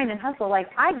grind and hustle, like,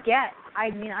 I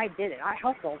did it. I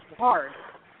hustled hard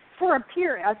for a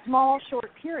period, a small,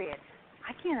 short period.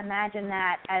 I can't imagine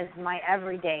that as my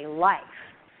everyday life,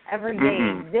 everyday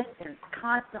existence,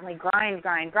 constantly grind.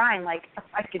 Like,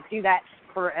 I could do that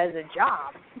as a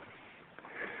job.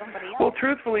 Somebody else. Well,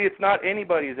 truthfully, it's not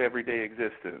anybody's everyday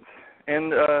existence.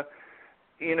 And,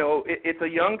 you know, it's a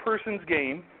young person's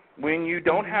game. When you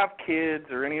don't have kids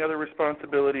or any other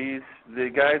responsibilities, the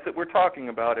guys that we're talking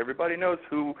about, everybody knows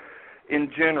who, in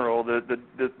general,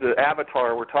 the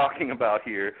avatar we're talking about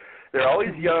here. They're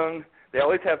always young. They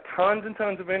always have tons and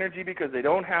tons of energy because they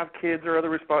don't have kids or other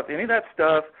responsibilities, any of that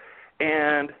stuff.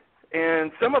 And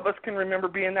some of us can remember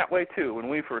being that way, too, when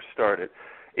we first started.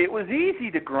 It was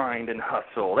easy to grind and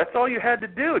hustle. That's all you had to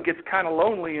do. It gets kind of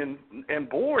lonely and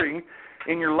boring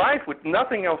in your life with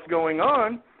nothing else going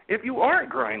on if you aren't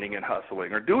grinding and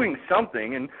hustling or doing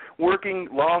something and working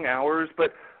long hours.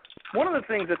 But one of the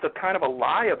things that's a kind of a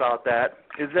lie about that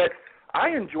is that I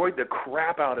enjoyed the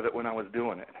crap out of it when I was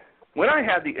doing it. When I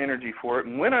had the energy for it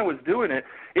and when I was doing it,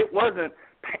 it wasn't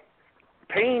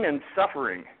pain and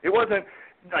suffering. It wasn't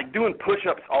like doing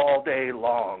push-ups all day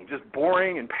long, just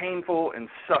boring and painful and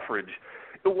suffrage.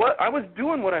 I was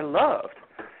doing what I loved.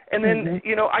 And then,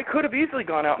 you know, I could have easily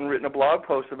gone out and written a blog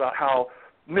post about how,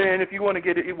 man, if you want to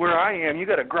get it where I am, you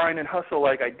got to grind and hustle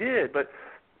like I did. But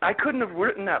I couldn't have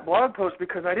written that blog post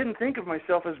because I didn't think of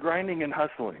myself as grinding and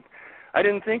hustling. I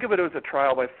didn't think of it as a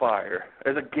trial by fire,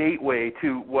 as a gateway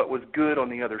to what was good on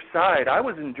the other side. I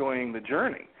was enjoying the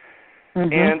journey.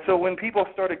 And so when people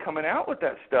started coming out with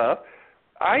that stuff,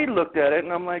 I looked at it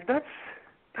and I'm like, that's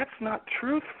not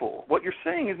truthful. What you're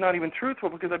saying is not even truthful,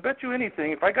 because I bet you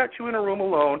anything, if I got you in a room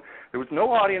alone, there was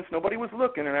no audience, nobody was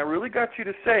looking, and I really got you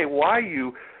to say why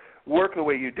you work the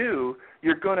way you do,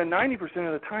 you're going to 90%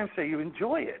 of the time say you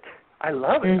enjoy it. I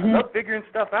love it. I love figuring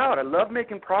stuff out. I love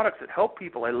making products that help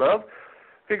people. I love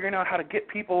figuring out how to get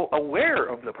people aware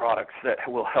of the products that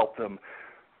will help them.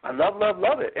 I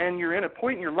love it. And you're in a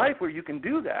point in your life where you can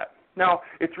do that. Now,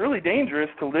 it's really dangerous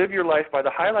to live your life by the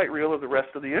highlight reel of the rest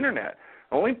of the Internet.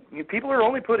 People are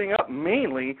only putting up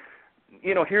mainly,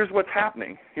 you know, here's what's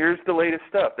happening. Here's the latest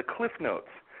stuff, the cliff notes.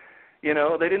 You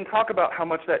know, they didn't talk about how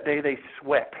much that day they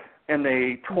sweat and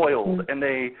they toiled and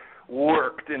they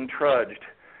worked and trudged.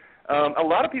 A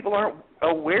lot of people aren't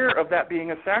aware of that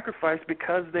being a sacrifice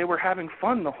because they were having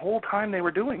fun the whole time they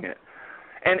were doing it.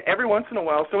 And every once in a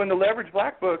while, so in the Leverage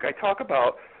Black Book, I talk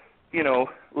about, you know,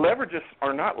 leverages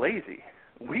are not lazy.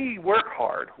 We work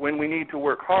hard when we need to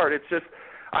work hard. It's just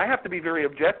I have to be very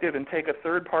objective and take a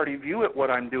third-party view at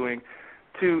what I'm doing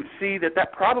to see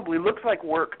that probably looks like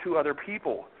work to other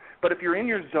people. But if you're in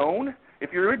your zone,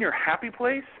 if you're in your happy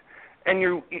place, and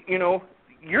you're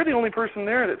the only person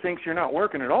there that thinks you're not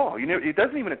working at all. It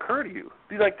doesn't even occur to you. It'd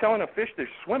be like telling a fish they're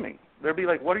swimming. They'll be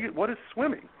like, what is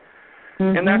swimming?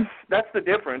 And that's the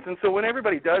difference. And so when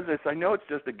everybody does this, I know it's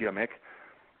just a gimmick.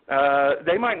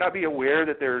 They might not be aware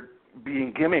that they're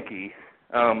being gimmicky,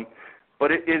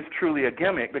 but it is truly a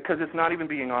gimmick because it's not even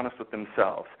being honest with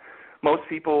themselves. Most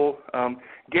people,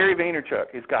 Gary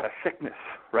Vaynerchuk has got a sickness,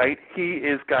 right? He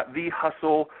has got the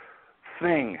hustle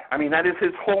thing. I mean, that is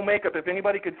his whole makeup. If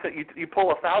anybody could say, you pull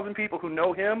 1,000 people who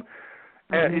know him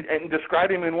and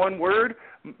describe him in one word,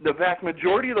 the vast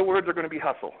majority of the words are going to be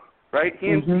hustle, right? He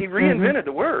reinvented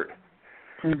the word.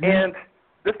 And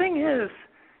the thing is,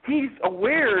 he's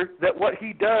aware that what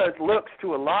he does looks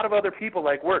to a lot of other people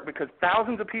like work because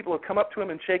thousands of people have come up to him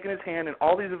and shaken his hand in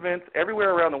all these events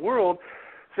everywhere around the world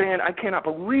saying, I cannot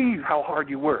believe how hard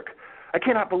you work. I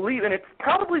cannot believe, and it's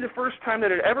probably the first time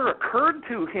that it ever occurred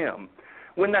to him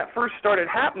when that first started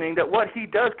happening that what he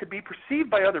does could be perceived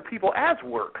by other people as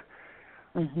work.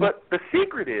 But the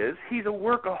secret is he's a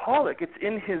workaholic. It's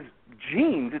in his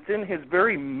genes. It's in his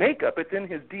very makeup. It's in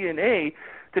his DNA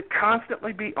to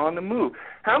constantly be on the move.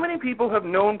 How many people have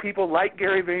known people like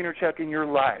Gary Vaynerchuk in your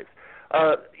lives?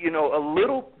 A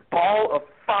little ball of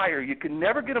fire. You can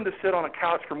never get them to sit on a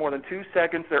couch for more than 2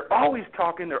 seconds. They're always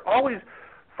talking. They're always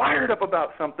fired up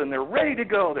about something. They're ready to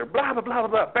go. They're blah, blah, blah, blah,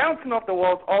 blah, bouncing off the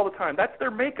walls all the time. That's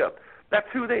their makeup. That's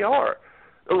who they are.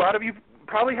 A lot of you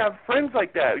probably have friends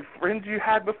like that, friends you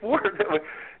had before, that were,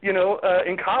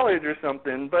 in college or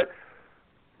something. But,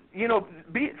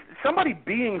 somebody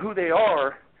being who they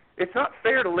are, it's not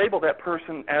fair to label that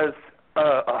person as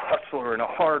a hustler and a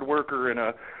hard worker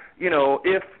and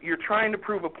if you're trying to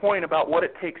prove a point about what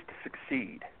it takes to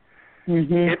succeed.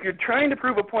 If you're trying to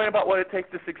prove a point about what it takes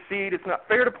to succeed, it's not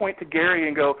fair to point to Gary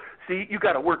and go, see, you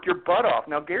got to work your butt off.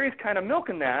 Now, Gary's kind of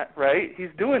milking that, right?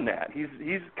 He's doing that.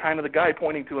 He's kind of the guy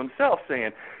pointing to himself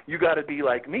saying, you got to be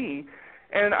like me,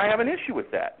 and I have an issue with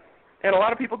that. And a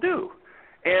lot of people do.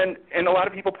 And a lot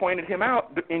of people pointed him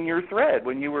out in your thread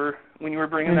when you were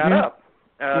bringing that up.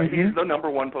 He's the number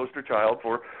one poster child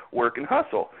for work and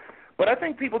hustle. But I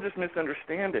think people just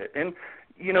misunderstand it. And,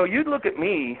 you'd look at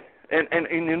me, and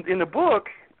in the book,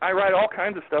 I write all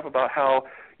kinds of stuff about how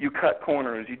you cut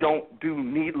corners. You don't do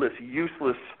needless,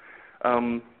 useless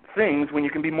things when you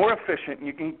can be more efficient and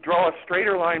you can draw a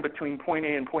straighter line between point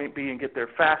A and point B and get there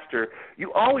faster.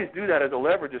 You always do that as a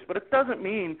leveragist, but it doesn't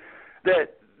mean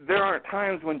that there aren't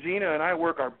times when Gina and I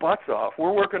work our butts off.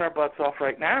 We're working our butts off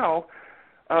right now,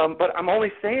 but I'm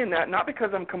only saying that not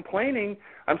because I'm complaining.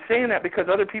 I'm saying that because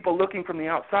other people looking from the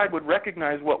outside would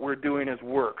recognize what we're doing as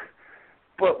work.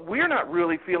 But we're not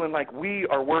really feeling like we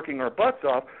are working our butts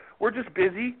off. We're just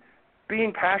busy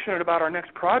being passionate about our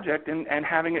next project and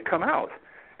having it come out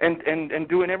and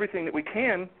doing everything that we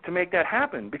can to make that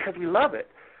happen because we love it.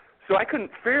 So I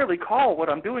couldn't fairly call what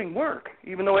I'm doing work,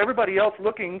 even though everybody else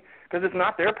looking, because it's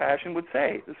not their passion, would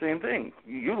say the same thing.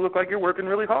 You look like you're working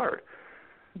really hard.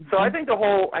 So I think the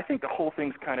whole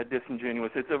thing's kind of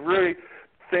disingenuous. It's a really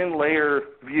thin layer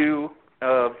view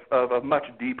of a much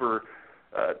deeper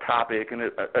topic and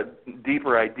a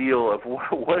deeper ideal of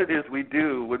what it is we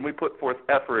do when we put forth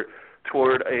effort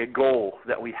toward a goal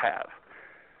that we have.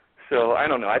 So I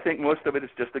don't know. I think most of it is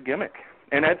just a gimmick.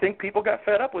 And I think people got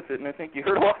fed up with it, and I think you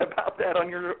heard a lot about that on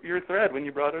your thread when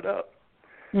you brought it up.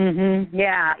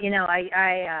 Yeah,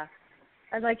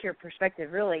 I like your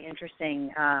perspective. Really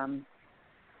interesting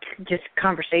just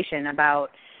conversation about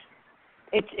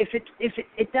it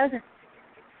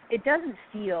doesn't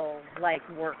feel like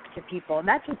work to people. And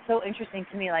that's what's so interesting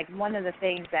to me. Like one of the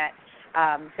things that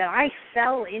I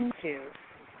fell into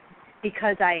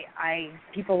because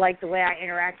people like the way I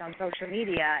interact on social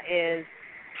media is,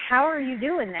 how are you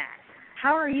doing that?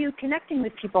 How are you connecting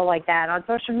with people like that on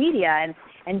social media?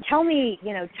 And tell me,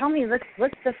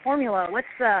 what's the formula? What's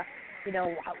the,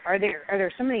 are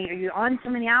you on so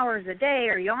many hours a day?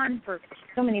 Are you on for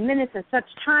so many minutes at such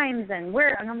times? And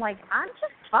I'm like, I'm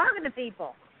just talking to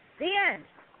people. The end.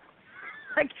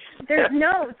 Like, there's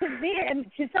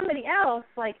to somebody else,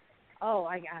 like, oh,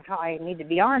 I need to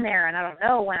be on there, and I don't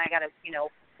know when I got to,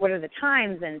 what are the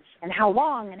times and how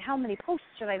long and how many posts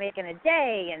should I make in a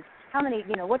day and how many,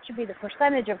 what should be the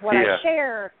percentage of what I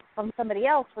share from somebody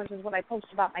else versus what I post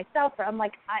about myself. I'm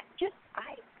like, I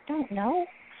don't know.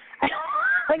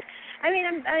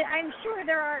 I'm sure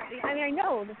there are, I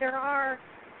know that there are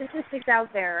statistics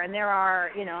out there and there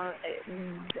are,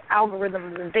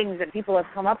 algorithms and things that people have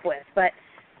come up with. But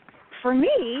for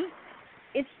me,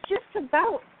 it's just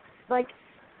about, like,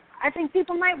 I think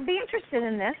people might be interested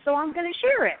in this, so I'm going to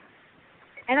share it.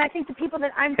 And I think the people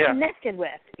that I'm connected with,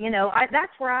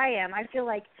 that's where I am. I feel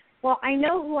like, well, I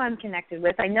know who I'm connected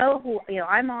with. I know who,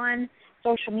 I'm on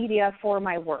social media for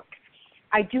my work.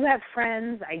 I do have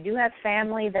friends. I do have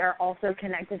family that are also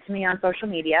connected to me on social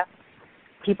media,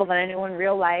 people that I know in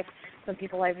real life, some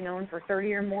people I've known for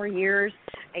 30 or more years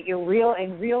in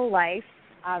real life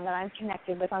that I'm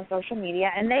connected with on social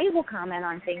media, and they will comment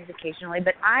on things occasionally,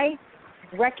 but I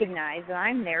recognize that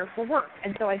I'm there for work.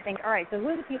 And so I think, all right, so who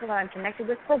are the people that I'm connected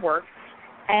with for work?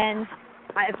 And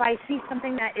if I see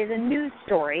something that is a news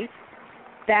story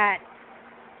that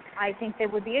I think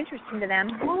that would be interesting to them,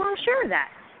 well, I'll share that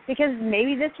because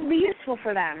maybe this will be useful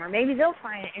for them, or maybe they'll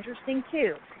find it interesting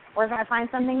too. Or if I find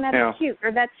something that's cute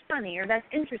or that's funny or that's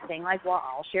interesting, like, well,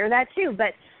 I'll share that too.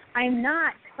 But I'm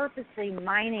not purposely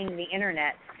mining the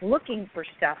internet looking for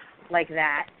stuff like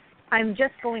that. I'm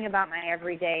just going about my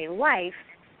everyday life.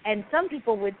 And some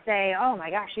people would say, oh, my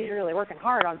gosh, she's really working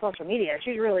hard on social media.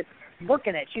 She's really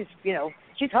working it. She's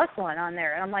hustling on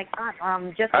there. And I'm like,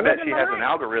 just I bet she has an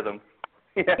algorithm.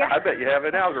 Yeah, I bet you have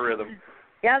an algorithm.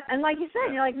 Yeah, and like you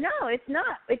said, you're like, no, it's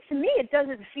not. To me, it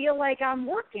doesn't feel like I'm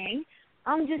working.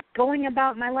 I'm just going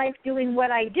about my life doing what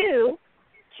I do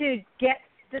to get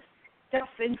this stuff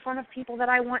in front of people that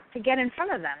I want to get in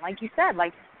front of them. Like you said,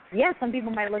 like, yeah, some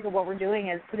people might look at what we're doing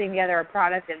as putting together a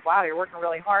product and, wow, you're working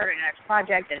really hard on your next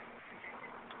project. And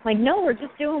like, no, we're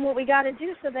just doing what we got to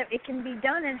do so that it can be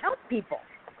done and help people.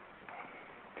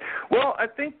 Well, I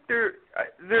think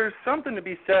there's something to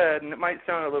be said, and it might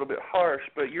sound a little bit harsh,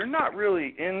 but you're not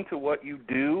really into what you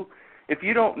do if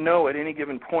you don't know at any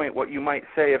given point what you might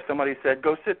say if somebody said,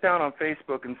 go sit down on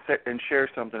Facebook and share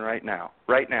something right now.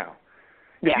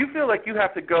 Yeah. If you feel like you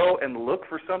have to go and look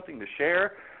for something to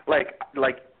share, like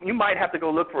you might have to go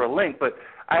look for a link, but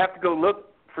I have to go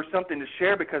look for something to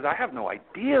share because I have no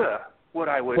idea what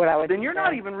I would then you're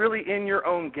not even really in your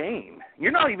own game.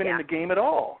 You're not even in the game at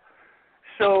all.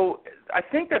 So I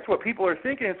think that's what people are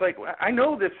thinking. It's like, I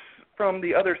know this from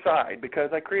the other side because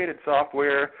I created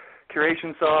software,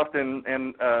 Curation Soft,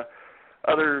 and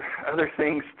other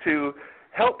things to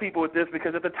help people with this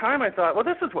because at the time I thought, well,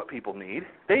 this is what people need.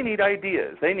 They need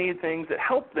ideas. They need things that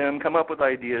help them come up with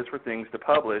ideas for things to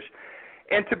publish.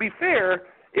 And to be fair,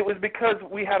 it was because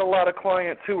we had a lot of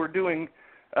clients who were doing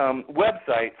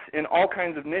websites in all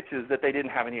kinds of niches that they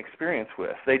didn't have any experience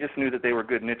with. They just knew that they were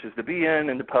good niches to be in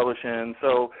and to publish in.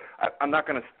 So I'm not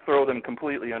going to throw them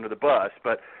completely under the bus,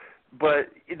 but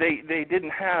they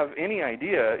didn't have any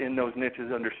idea in those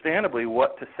niches, understandably,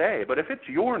 what to say. But if it's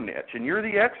your niche and you're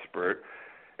the expert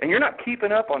and you're not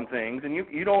keeping up on things and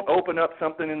you don't open up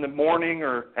something in the morning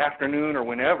or afternoon or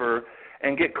whenever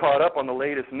and get caught up on the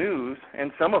latest news and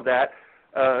some of that,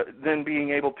 then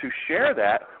being able to share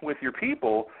that with your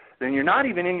people, then you're not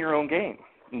even in your own game.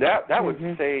 That would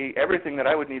say everything that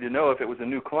I would need to know if it was a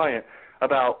new client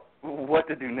about what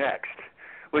to do next,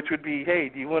 which would be,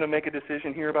 hey, do you want to make a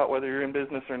decision here about whether you're in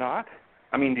business or not?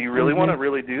 I mean, do you really want to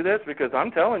really do this? Because I'm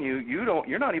telling you,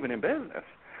 you're not even in business.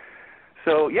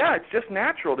 So, yeah, it's just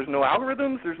natural. There's no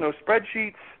algorithms. There's no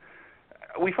spreadsheets.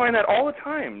 We find that all the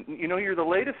time. You know, you're the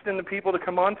latest in the people to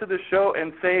come onto the show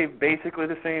and say basically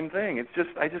the same thing. It's just,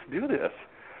 I just do this.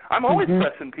 I'm always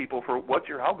pressing people for what's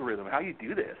your algorithm, how you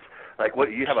do this. Like,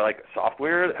 what you have, like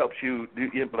software that helps you do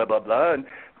blah, blah, blah.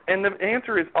 And the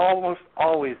answer is almost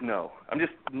always no. I'm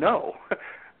just no.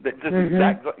 That just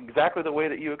exactly the way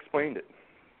that you explained it.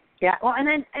 Yeah. Well, and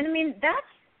I mean,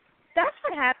 that's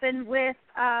what happened with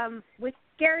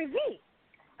Gary V.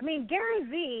 I mean, Gary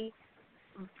V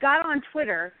got on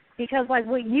Twitter because, like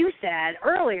what you said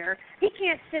earlier, he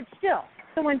can't sit still.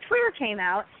 So when Twitter came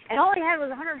out and all he had was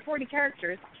 140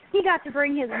 characters, he got to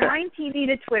bring his Wine TV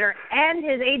to Twitter and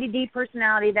his ADD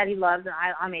personality that he loves. And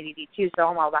I'm ADD too, so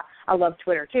I love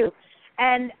Twitter too.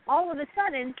 And all of a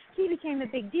sudden, he became a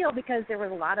big deal because there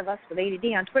was a lot of us with ADD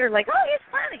on Twitter like, oh, he's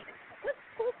funny. That's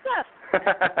cool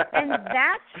stuff. And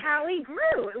that's how he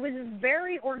grew. It was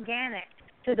very organic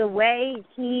to the way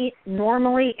he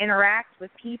normally interacts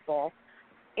with people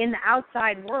in the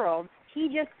outside world. He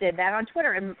just did that on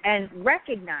Twitter and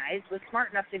recognized, was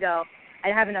smart enough to go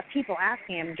and have enough people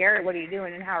asking him, Garrett, what are you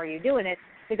doing and how are you doing it,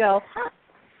 to go,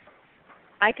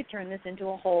 I could turn this into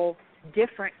a whole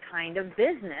different kind of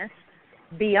business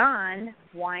beyond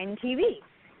Wine TV.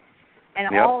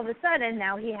 And all of a sudden,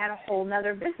 now he had a whole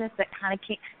nother business that kind of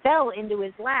fell into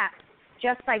his lap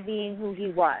just by being who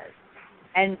he was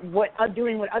and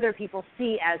doing what other people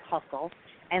see as hustle.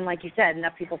 And like you said,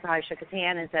 enough people probably shook his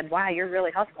hand and said, wow, you're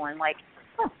really hustling. Like,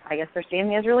 I guess they're seeing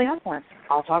me as really hustling.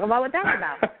 I'll talk about what that's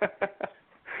about.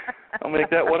 I'll make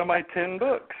that one of my 10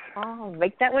 books. Oh,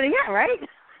 make that one, yeah, right?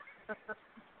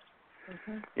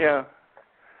 Yeah.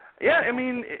 Yeah, I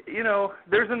mean, you know,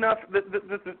 there's enough.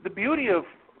 The beauty of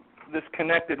this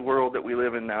connected world that we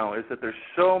live in now is that there's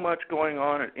so much going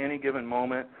on at any given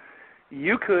moment.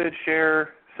 You could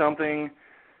share something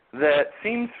that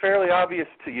seems fairly obvious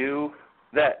to you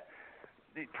that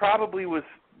probably was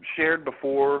shared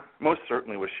before, most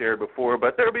certainly was shared before,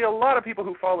 but there'll be a lot of people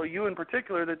who follow you in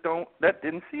particular that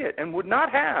didn't see it and would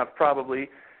not have probably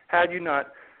had you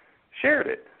not shared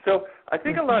it. So I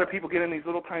think a lot of people get in these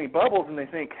little tiny bubbles and they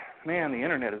think, man, the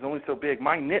internet is only so big.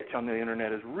 My niche on the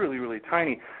internet is really, really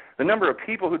tiny. The number of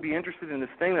people who'd be interested in this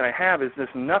thing that I have is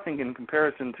just nothing in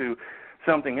comparison to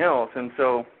something else. And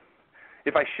so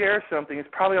if I share something, it's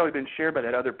probably already been shared by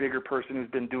that other bigger person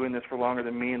who's been doing this for longer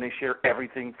than me, and they share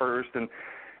everything first. And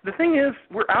the thing is,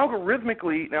 we're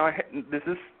algorithmically, now this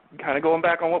is kind of going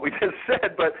back on what we just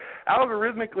said, but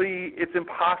algorithmically it's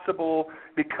impossible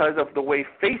because of the way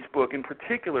Facebook in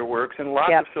particular works, and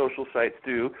lots of social sites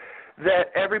do,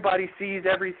 that everybody sees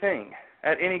everything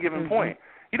at any given point.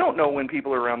 You don't know when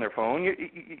people are around their phone.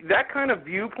 That kind of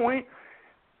viewpoint,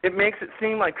 it makes it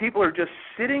seem like people are just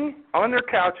sitting on their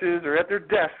couches or at their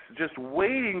desks just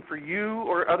waiting for you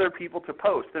or other people to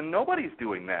post, and nobody's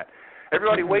doing that.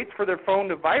 Everybody waits for their phone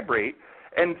to vibrate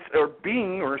or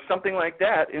bing or something like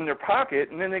that in their pocket,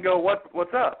 and then they go,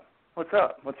 what's up? What's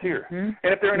up? What's here? And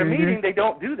if they're in a meeting, they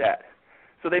don't do that.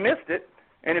 So they missed it,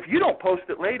 and if you don't post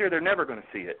it later, they're never going to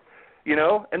see it. you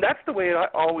know, and that's the way it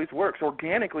always works.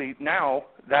 Organically now,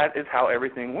 that is how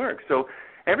everything works. So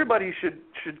everybody should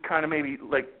kind of maybe,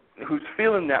 like, who's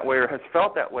feeling that way or has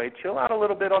felt that way, chill out a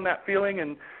little bit on that feeling,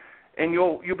 and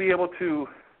you'll be able to,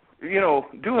 you know,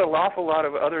 do an awful lot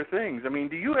of other things. I mean,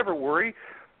 do you ever worry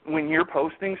when you're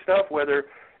posting stuff, whether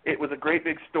it was a great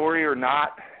big story or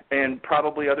not, and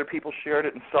probably other people shared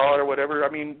it and saw it or whatever? I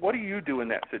mean, what do you do in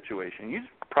that situation? You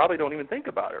just probably don't even think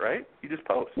about it, right? You just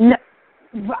post. No,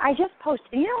 I just post.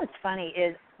 You know what's funny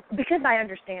is, because I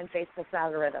understand Facebook's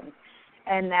algorithms,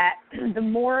 and that the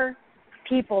more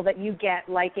people that you get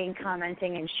liking,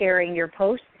 commenting, and sharing your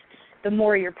posts, the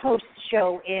more your posts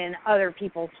show in other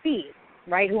people's feeds,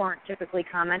 right, who aren't typically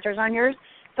commenters on yours.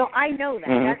 So I know that.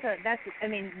 Mm-hmm. That's. I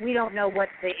mean, we don't know what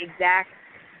the exact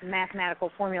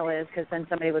mathematical formula is, because then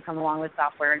somebody would come along with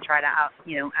software and try to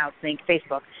outsync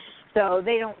Facebook. So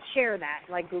they don't share that,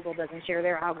 like Google doesn't share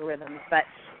their algorithms. But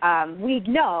we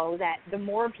know that the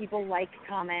more people like,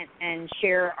 comment, and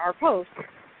share our posts,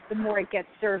 the more it gets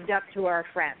served up to our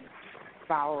friends,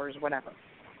 followers, whatever.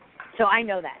 So I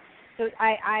know that. So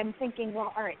I'm thinking,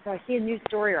 well, all right, so I see a news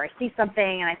story or I see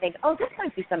something and I think, oh, this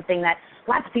might be something that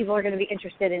lots of people are going to be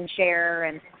interested in, share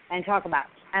and talk about.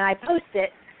 And I post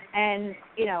it, and,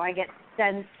 you know, I get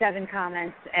 7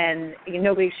 comments, and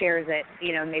nobody shares it,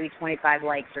 you know, maybe 25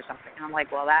 likes or something. And I'm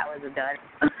like, well, that was a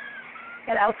dud.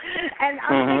 You know, and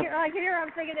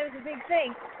I'm thinking it was a big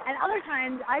thing. And other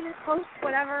times I just post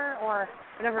whatever,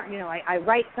 you know, I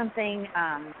write something,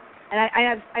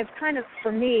 and I've kind of,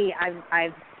 for me,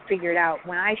 I've figured out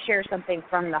when I share something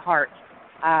from the heart,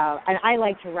 and I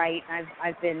like to write.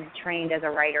 I've been trained as a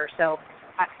writer, so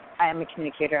I'm a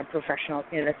communicator, I'm a professional,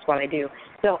 you know, that's what I do.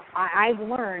 So I've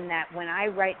learned that when I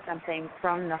write something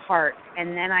from the heart,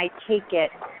 and then I take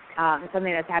it,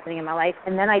 something that's happening in my life,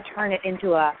 and then I turn it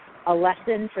into a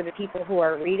lesson for the people who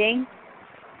are reading,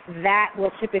 that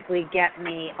will typically get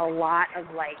me a lot of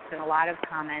likes and a lot of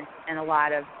comments and a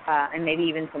lot of, and maybe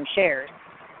even some shares.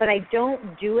 But I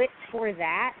don't do it for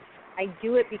that. I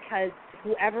do it because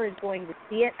whoever is going to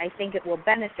see it, I think it will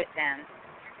benefit them.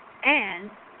 And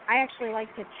I actually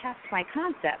like to test my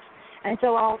concepts. And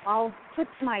so I'll put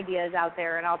some ideas out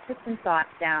there, and I'll put some thoughts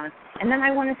down, and then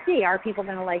I want to see, are people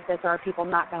going to like this, or are people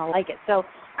not going to like it? So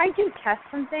I do test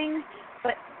some things,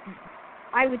 but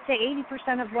I would say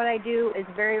 80% of what I do is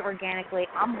very organically.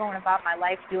 I'm going about my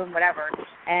life doing whatever,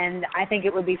 and I think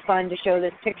it would be fun to show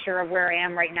this picture of where I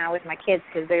am right now with my kids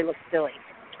because they look silly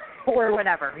or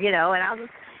whatever, you know, and I'll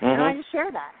just, and I just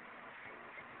share that.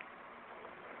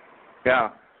 Yeah.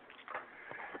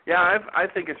 Yeah, I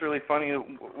think it's really funny.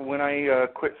 When I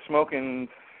quit smoking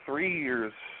 3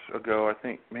 years ago, I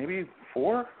think, maybe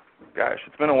 4? Gosh,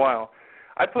 it's been a while.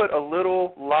 I put a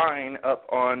little line up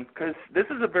on, because this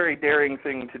is a very daring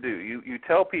thing to do. You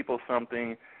tell people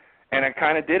something, and I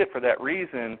kind of did it for that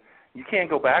reason. You can't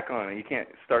go back on it. You can't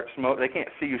start smoke. They can't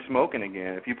see you smoking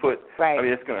again. If you put, right. I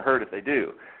mean, it's going to hurt if they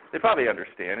do. They probably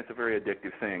understand. It's a very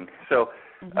addictive thing. So,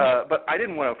 but I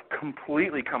didn't want to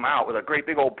completely come out with a great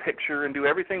big old picture and do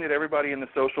everything that everybody in the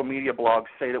social media blogs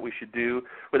say that we should do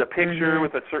with a picture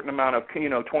with a certain amount of,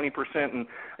 20%. And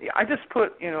I just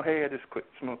put, hey, I just quit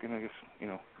smoking. I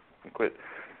just, I quit.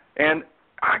 And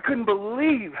I couldn't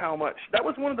believe how much. That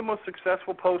was one of the most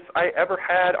successful posts I ever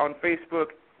had on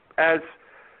Facebook as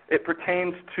it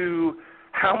pertains to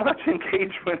how much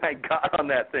engagement I got on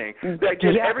that thing. I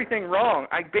did everything wrong.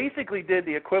 I basically did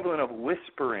the equivalent of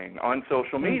whispering on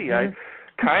social media.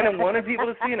 I kind of wanted people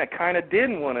to see it, and I kind of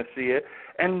didn't want to see it.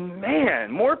 And,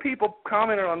 man, more people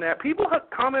commented on that. People have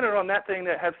commented on that thing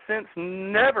that have since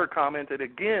never commented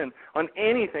again on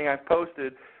anything I've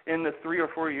posted in the 3 or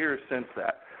 4 years since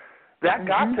that. That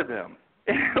got to them.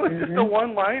 It was just a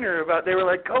one-liner about, they were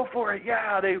like, go for it.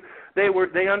 Yeah,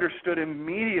 they understood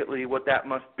immediately what that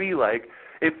must be like.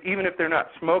 Even if they're not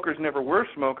smokers, never were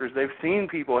smokers, they've seen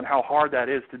people and how hard that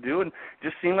is to do, and it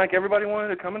just seemed like everybody wanted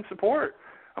to come and support.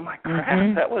 I'm like,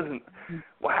 crap, that wasn't,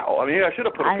 wow. I mean, I should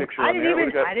have put a picture on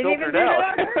there. I didn't even do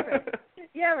that on purpose.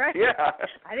 Yeah, right. Yeah.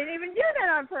 I didn't even do that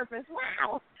on purpose.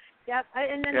 Wow. Yep.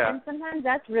 And sometimes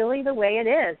that's really the way it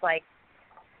is. Like,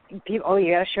 people,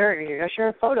 you gotta share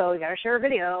a photo, you gotta share a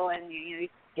video, and you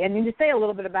need to say a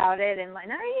little bit about it. And like,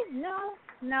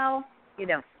 no, you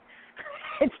don't.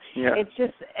 It's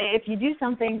just, if you do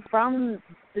something from,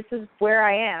 this is where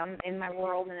I am in my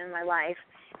world and in my life,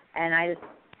 and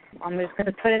I'm just going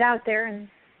to put it out there and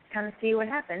kind of see what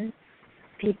happens.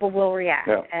 People will react,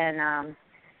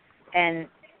 and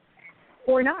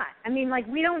or not. I mean, like,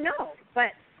 we don't know, but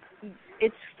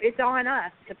it's on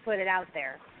us to put it out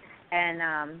there, and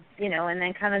and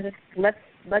then kind of just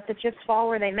let the chips fall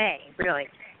where they may. Really.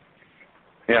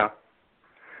 Yeah.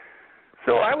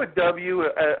 So I would dub you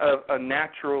a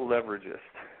natural leveragist.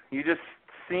 You just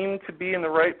seem to be in the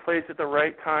right place at the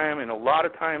right time, and a lot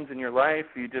of times in your life,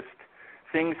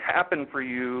 things happen for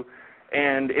you.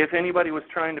 And if anybody was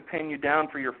trying to pin you down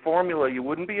for your formula, you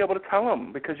wouldn't be able to tell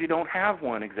them because you don't have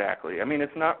one exactly. I mean,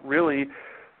 it's not really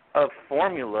a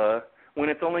formula when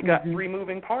it's only got three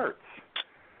moving parts.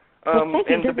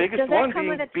 And the biggest one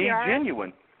being be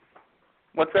genuine.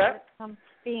 What's that?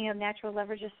 Being a natural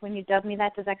leveragist, when you dub me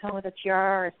that, does that come with a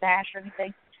tiara or a sash or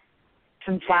anything?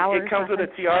 Some flowers? It comes with a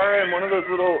tiara and one of those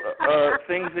little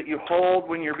things that you hold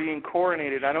when you're being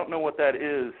coronated. I don't know what that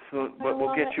is, but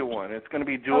we'll get you one. It's going to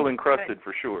be jewel encrusted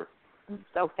for sure.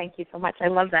 So thank you so much. I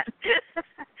love that.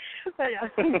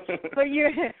 but you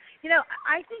know,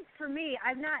 I think for me,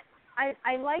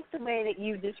 I like the way that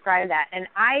you describe that, and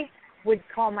I would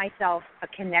call myself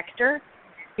a connector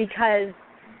because,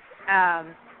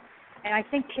 and I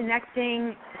think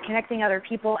connecting other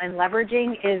people and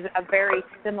leveraging is a very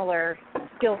similar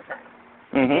skill set.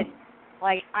 Mm-hmm. It's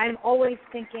like I'm always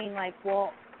thinking like,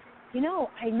 well, you know,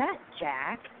 I met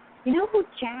Jack. You know who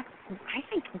Jack?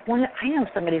 I know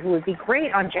somebody who would be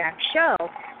great on Jack's show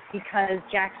because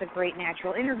Jack's a great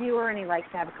natural interviewer and he likes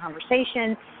to have a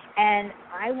conversation. And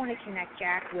I want to connect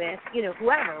Jack with, you know,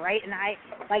 whoever, right? And I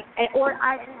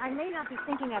may not be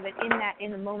thinking of it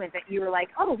in the moment that you were like,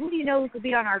 oh, who do you know who could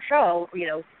be on our show? You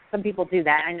know, some people do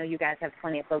that. I know you guys have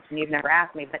plenty of folks and you've never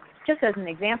asked me, but just as an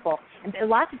example, and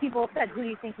lots of people have said, who do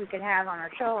you think we could have on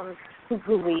our show, or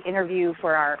who we interview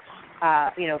for our,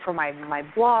 you know, for my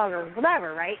blog or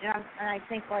whatever, right? And I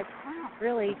think like,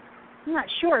 I'm not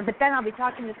sure, but then I'll be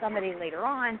talking to somebody later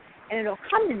on, and it'll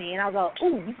come to me, and I'll go,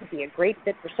 oh, you could be a great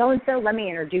fit for so-and-so. Let me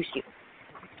introduce you.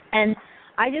 And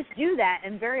I just do that,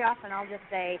 and very often I'll just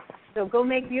say, so go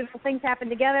make beautiful things happen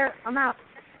together. I'm out.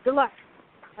 Good luck.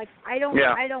 Like, I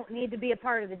don't need to be a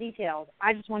part of the details.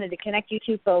 I just wanted to connect you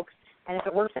two folks, and if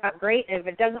it works out, great. If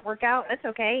it doesn't work out, that's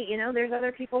okay. You know, there's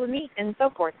other people to meet and so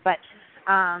forth. But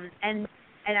and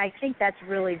I think that's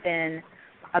really been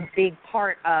a big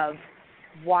part of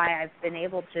why I've been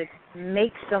able to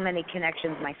make so many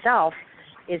connections myself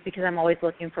is because I'm always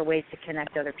looking for ways to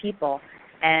connect other people.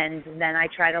 And then I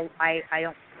don't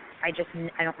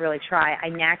really try. I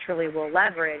naturally will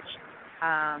leverage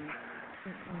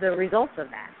the results of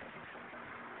that.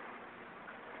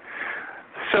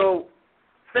 So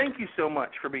thank you so much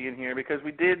for being here because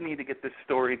we did need to get this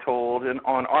story told and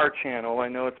on our channel. I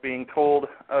know it's being told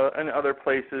in other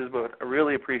places, but I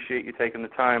really appreciate you taking the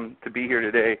time to be here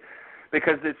today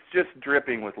because it's just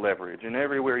dripping with leverage. And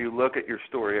everywhere you look at your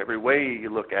story, every way you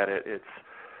look at it, it's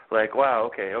like, wow,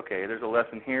 okay, there's a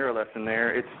lesson here, a lesson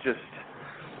there. It's just,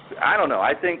 I don't know.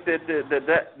 I think that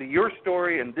your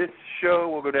story and this show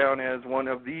will go down as one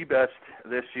of the best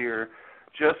this year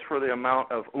just for the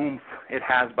amount of oomph it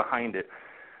has behind it.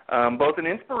 Both an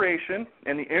inspiration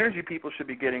and the energy people should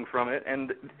be getting from it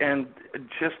and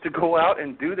just to go out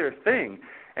and do their thing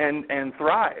and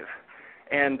thrive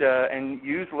and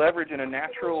use leverage in a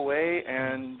natural way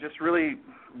and just really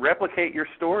replicate your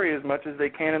story as much as they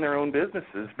can in their own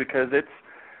businesses because it's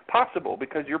possible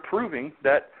because you're proving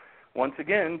that, once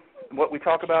again, what we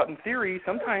talk about in theory,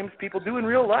 sometimes people do in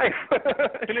real life,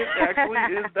 and it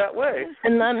actually is that way.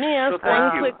 And let me ask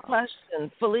one quick question.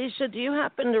 Felicia, do you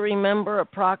happen to remember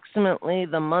approximately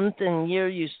the month and year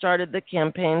you started the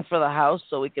campaign for the house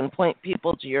so we can point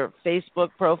people to your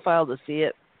Facebook profile to see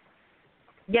it?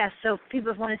 Yes, so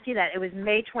people want to see that. It was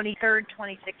May 23rd,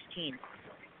 2016.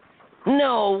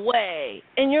 No way.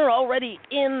 And you're already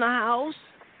in the house?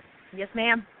 Yes,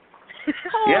 ma'am.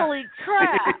 Holy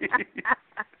crap.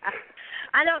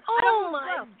 Oh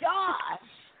my gosh.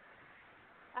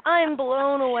 I'm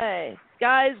blown away.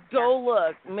 Guys, go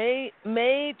look. May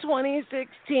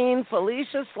 2016,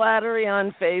 Felicia Slattery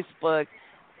on Facebook.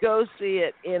 Go see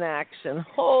it in action.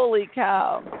 Holy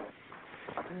cow.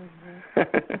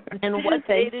 Mm-hmm. And what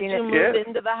day did you move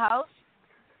into the house?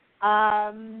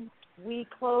 We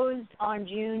closed on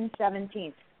June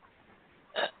 17th.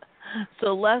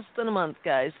 So less than a month,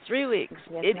 guys. 3 weeks.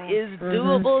 Yes, it ma'am. is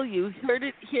doable. Mm-hmm. You heard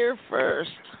it here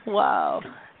first. Wow.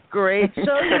 Great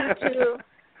show, you two.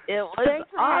 It was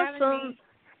awesome.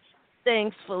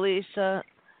 Thanks, Felicia.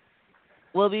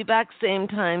 We'll be back same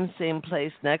time, same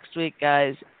place next week,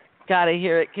 guys. Gotta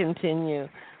hear it continue.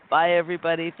 Bye,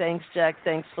 everybody. Thanks, Jack.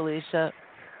 Thanks, Felicia.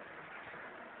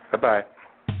 Bye-bye.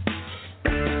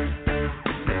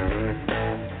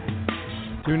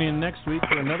 Tune in next week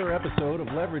for another episode of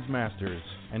Leverage Masters.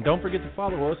 And don't forget to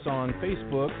follow us on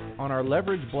Facebook on our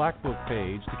Leverage Black Book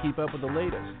page to keep up with the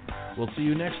latest. We'll see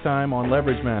you next time on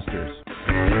Leverage Masters.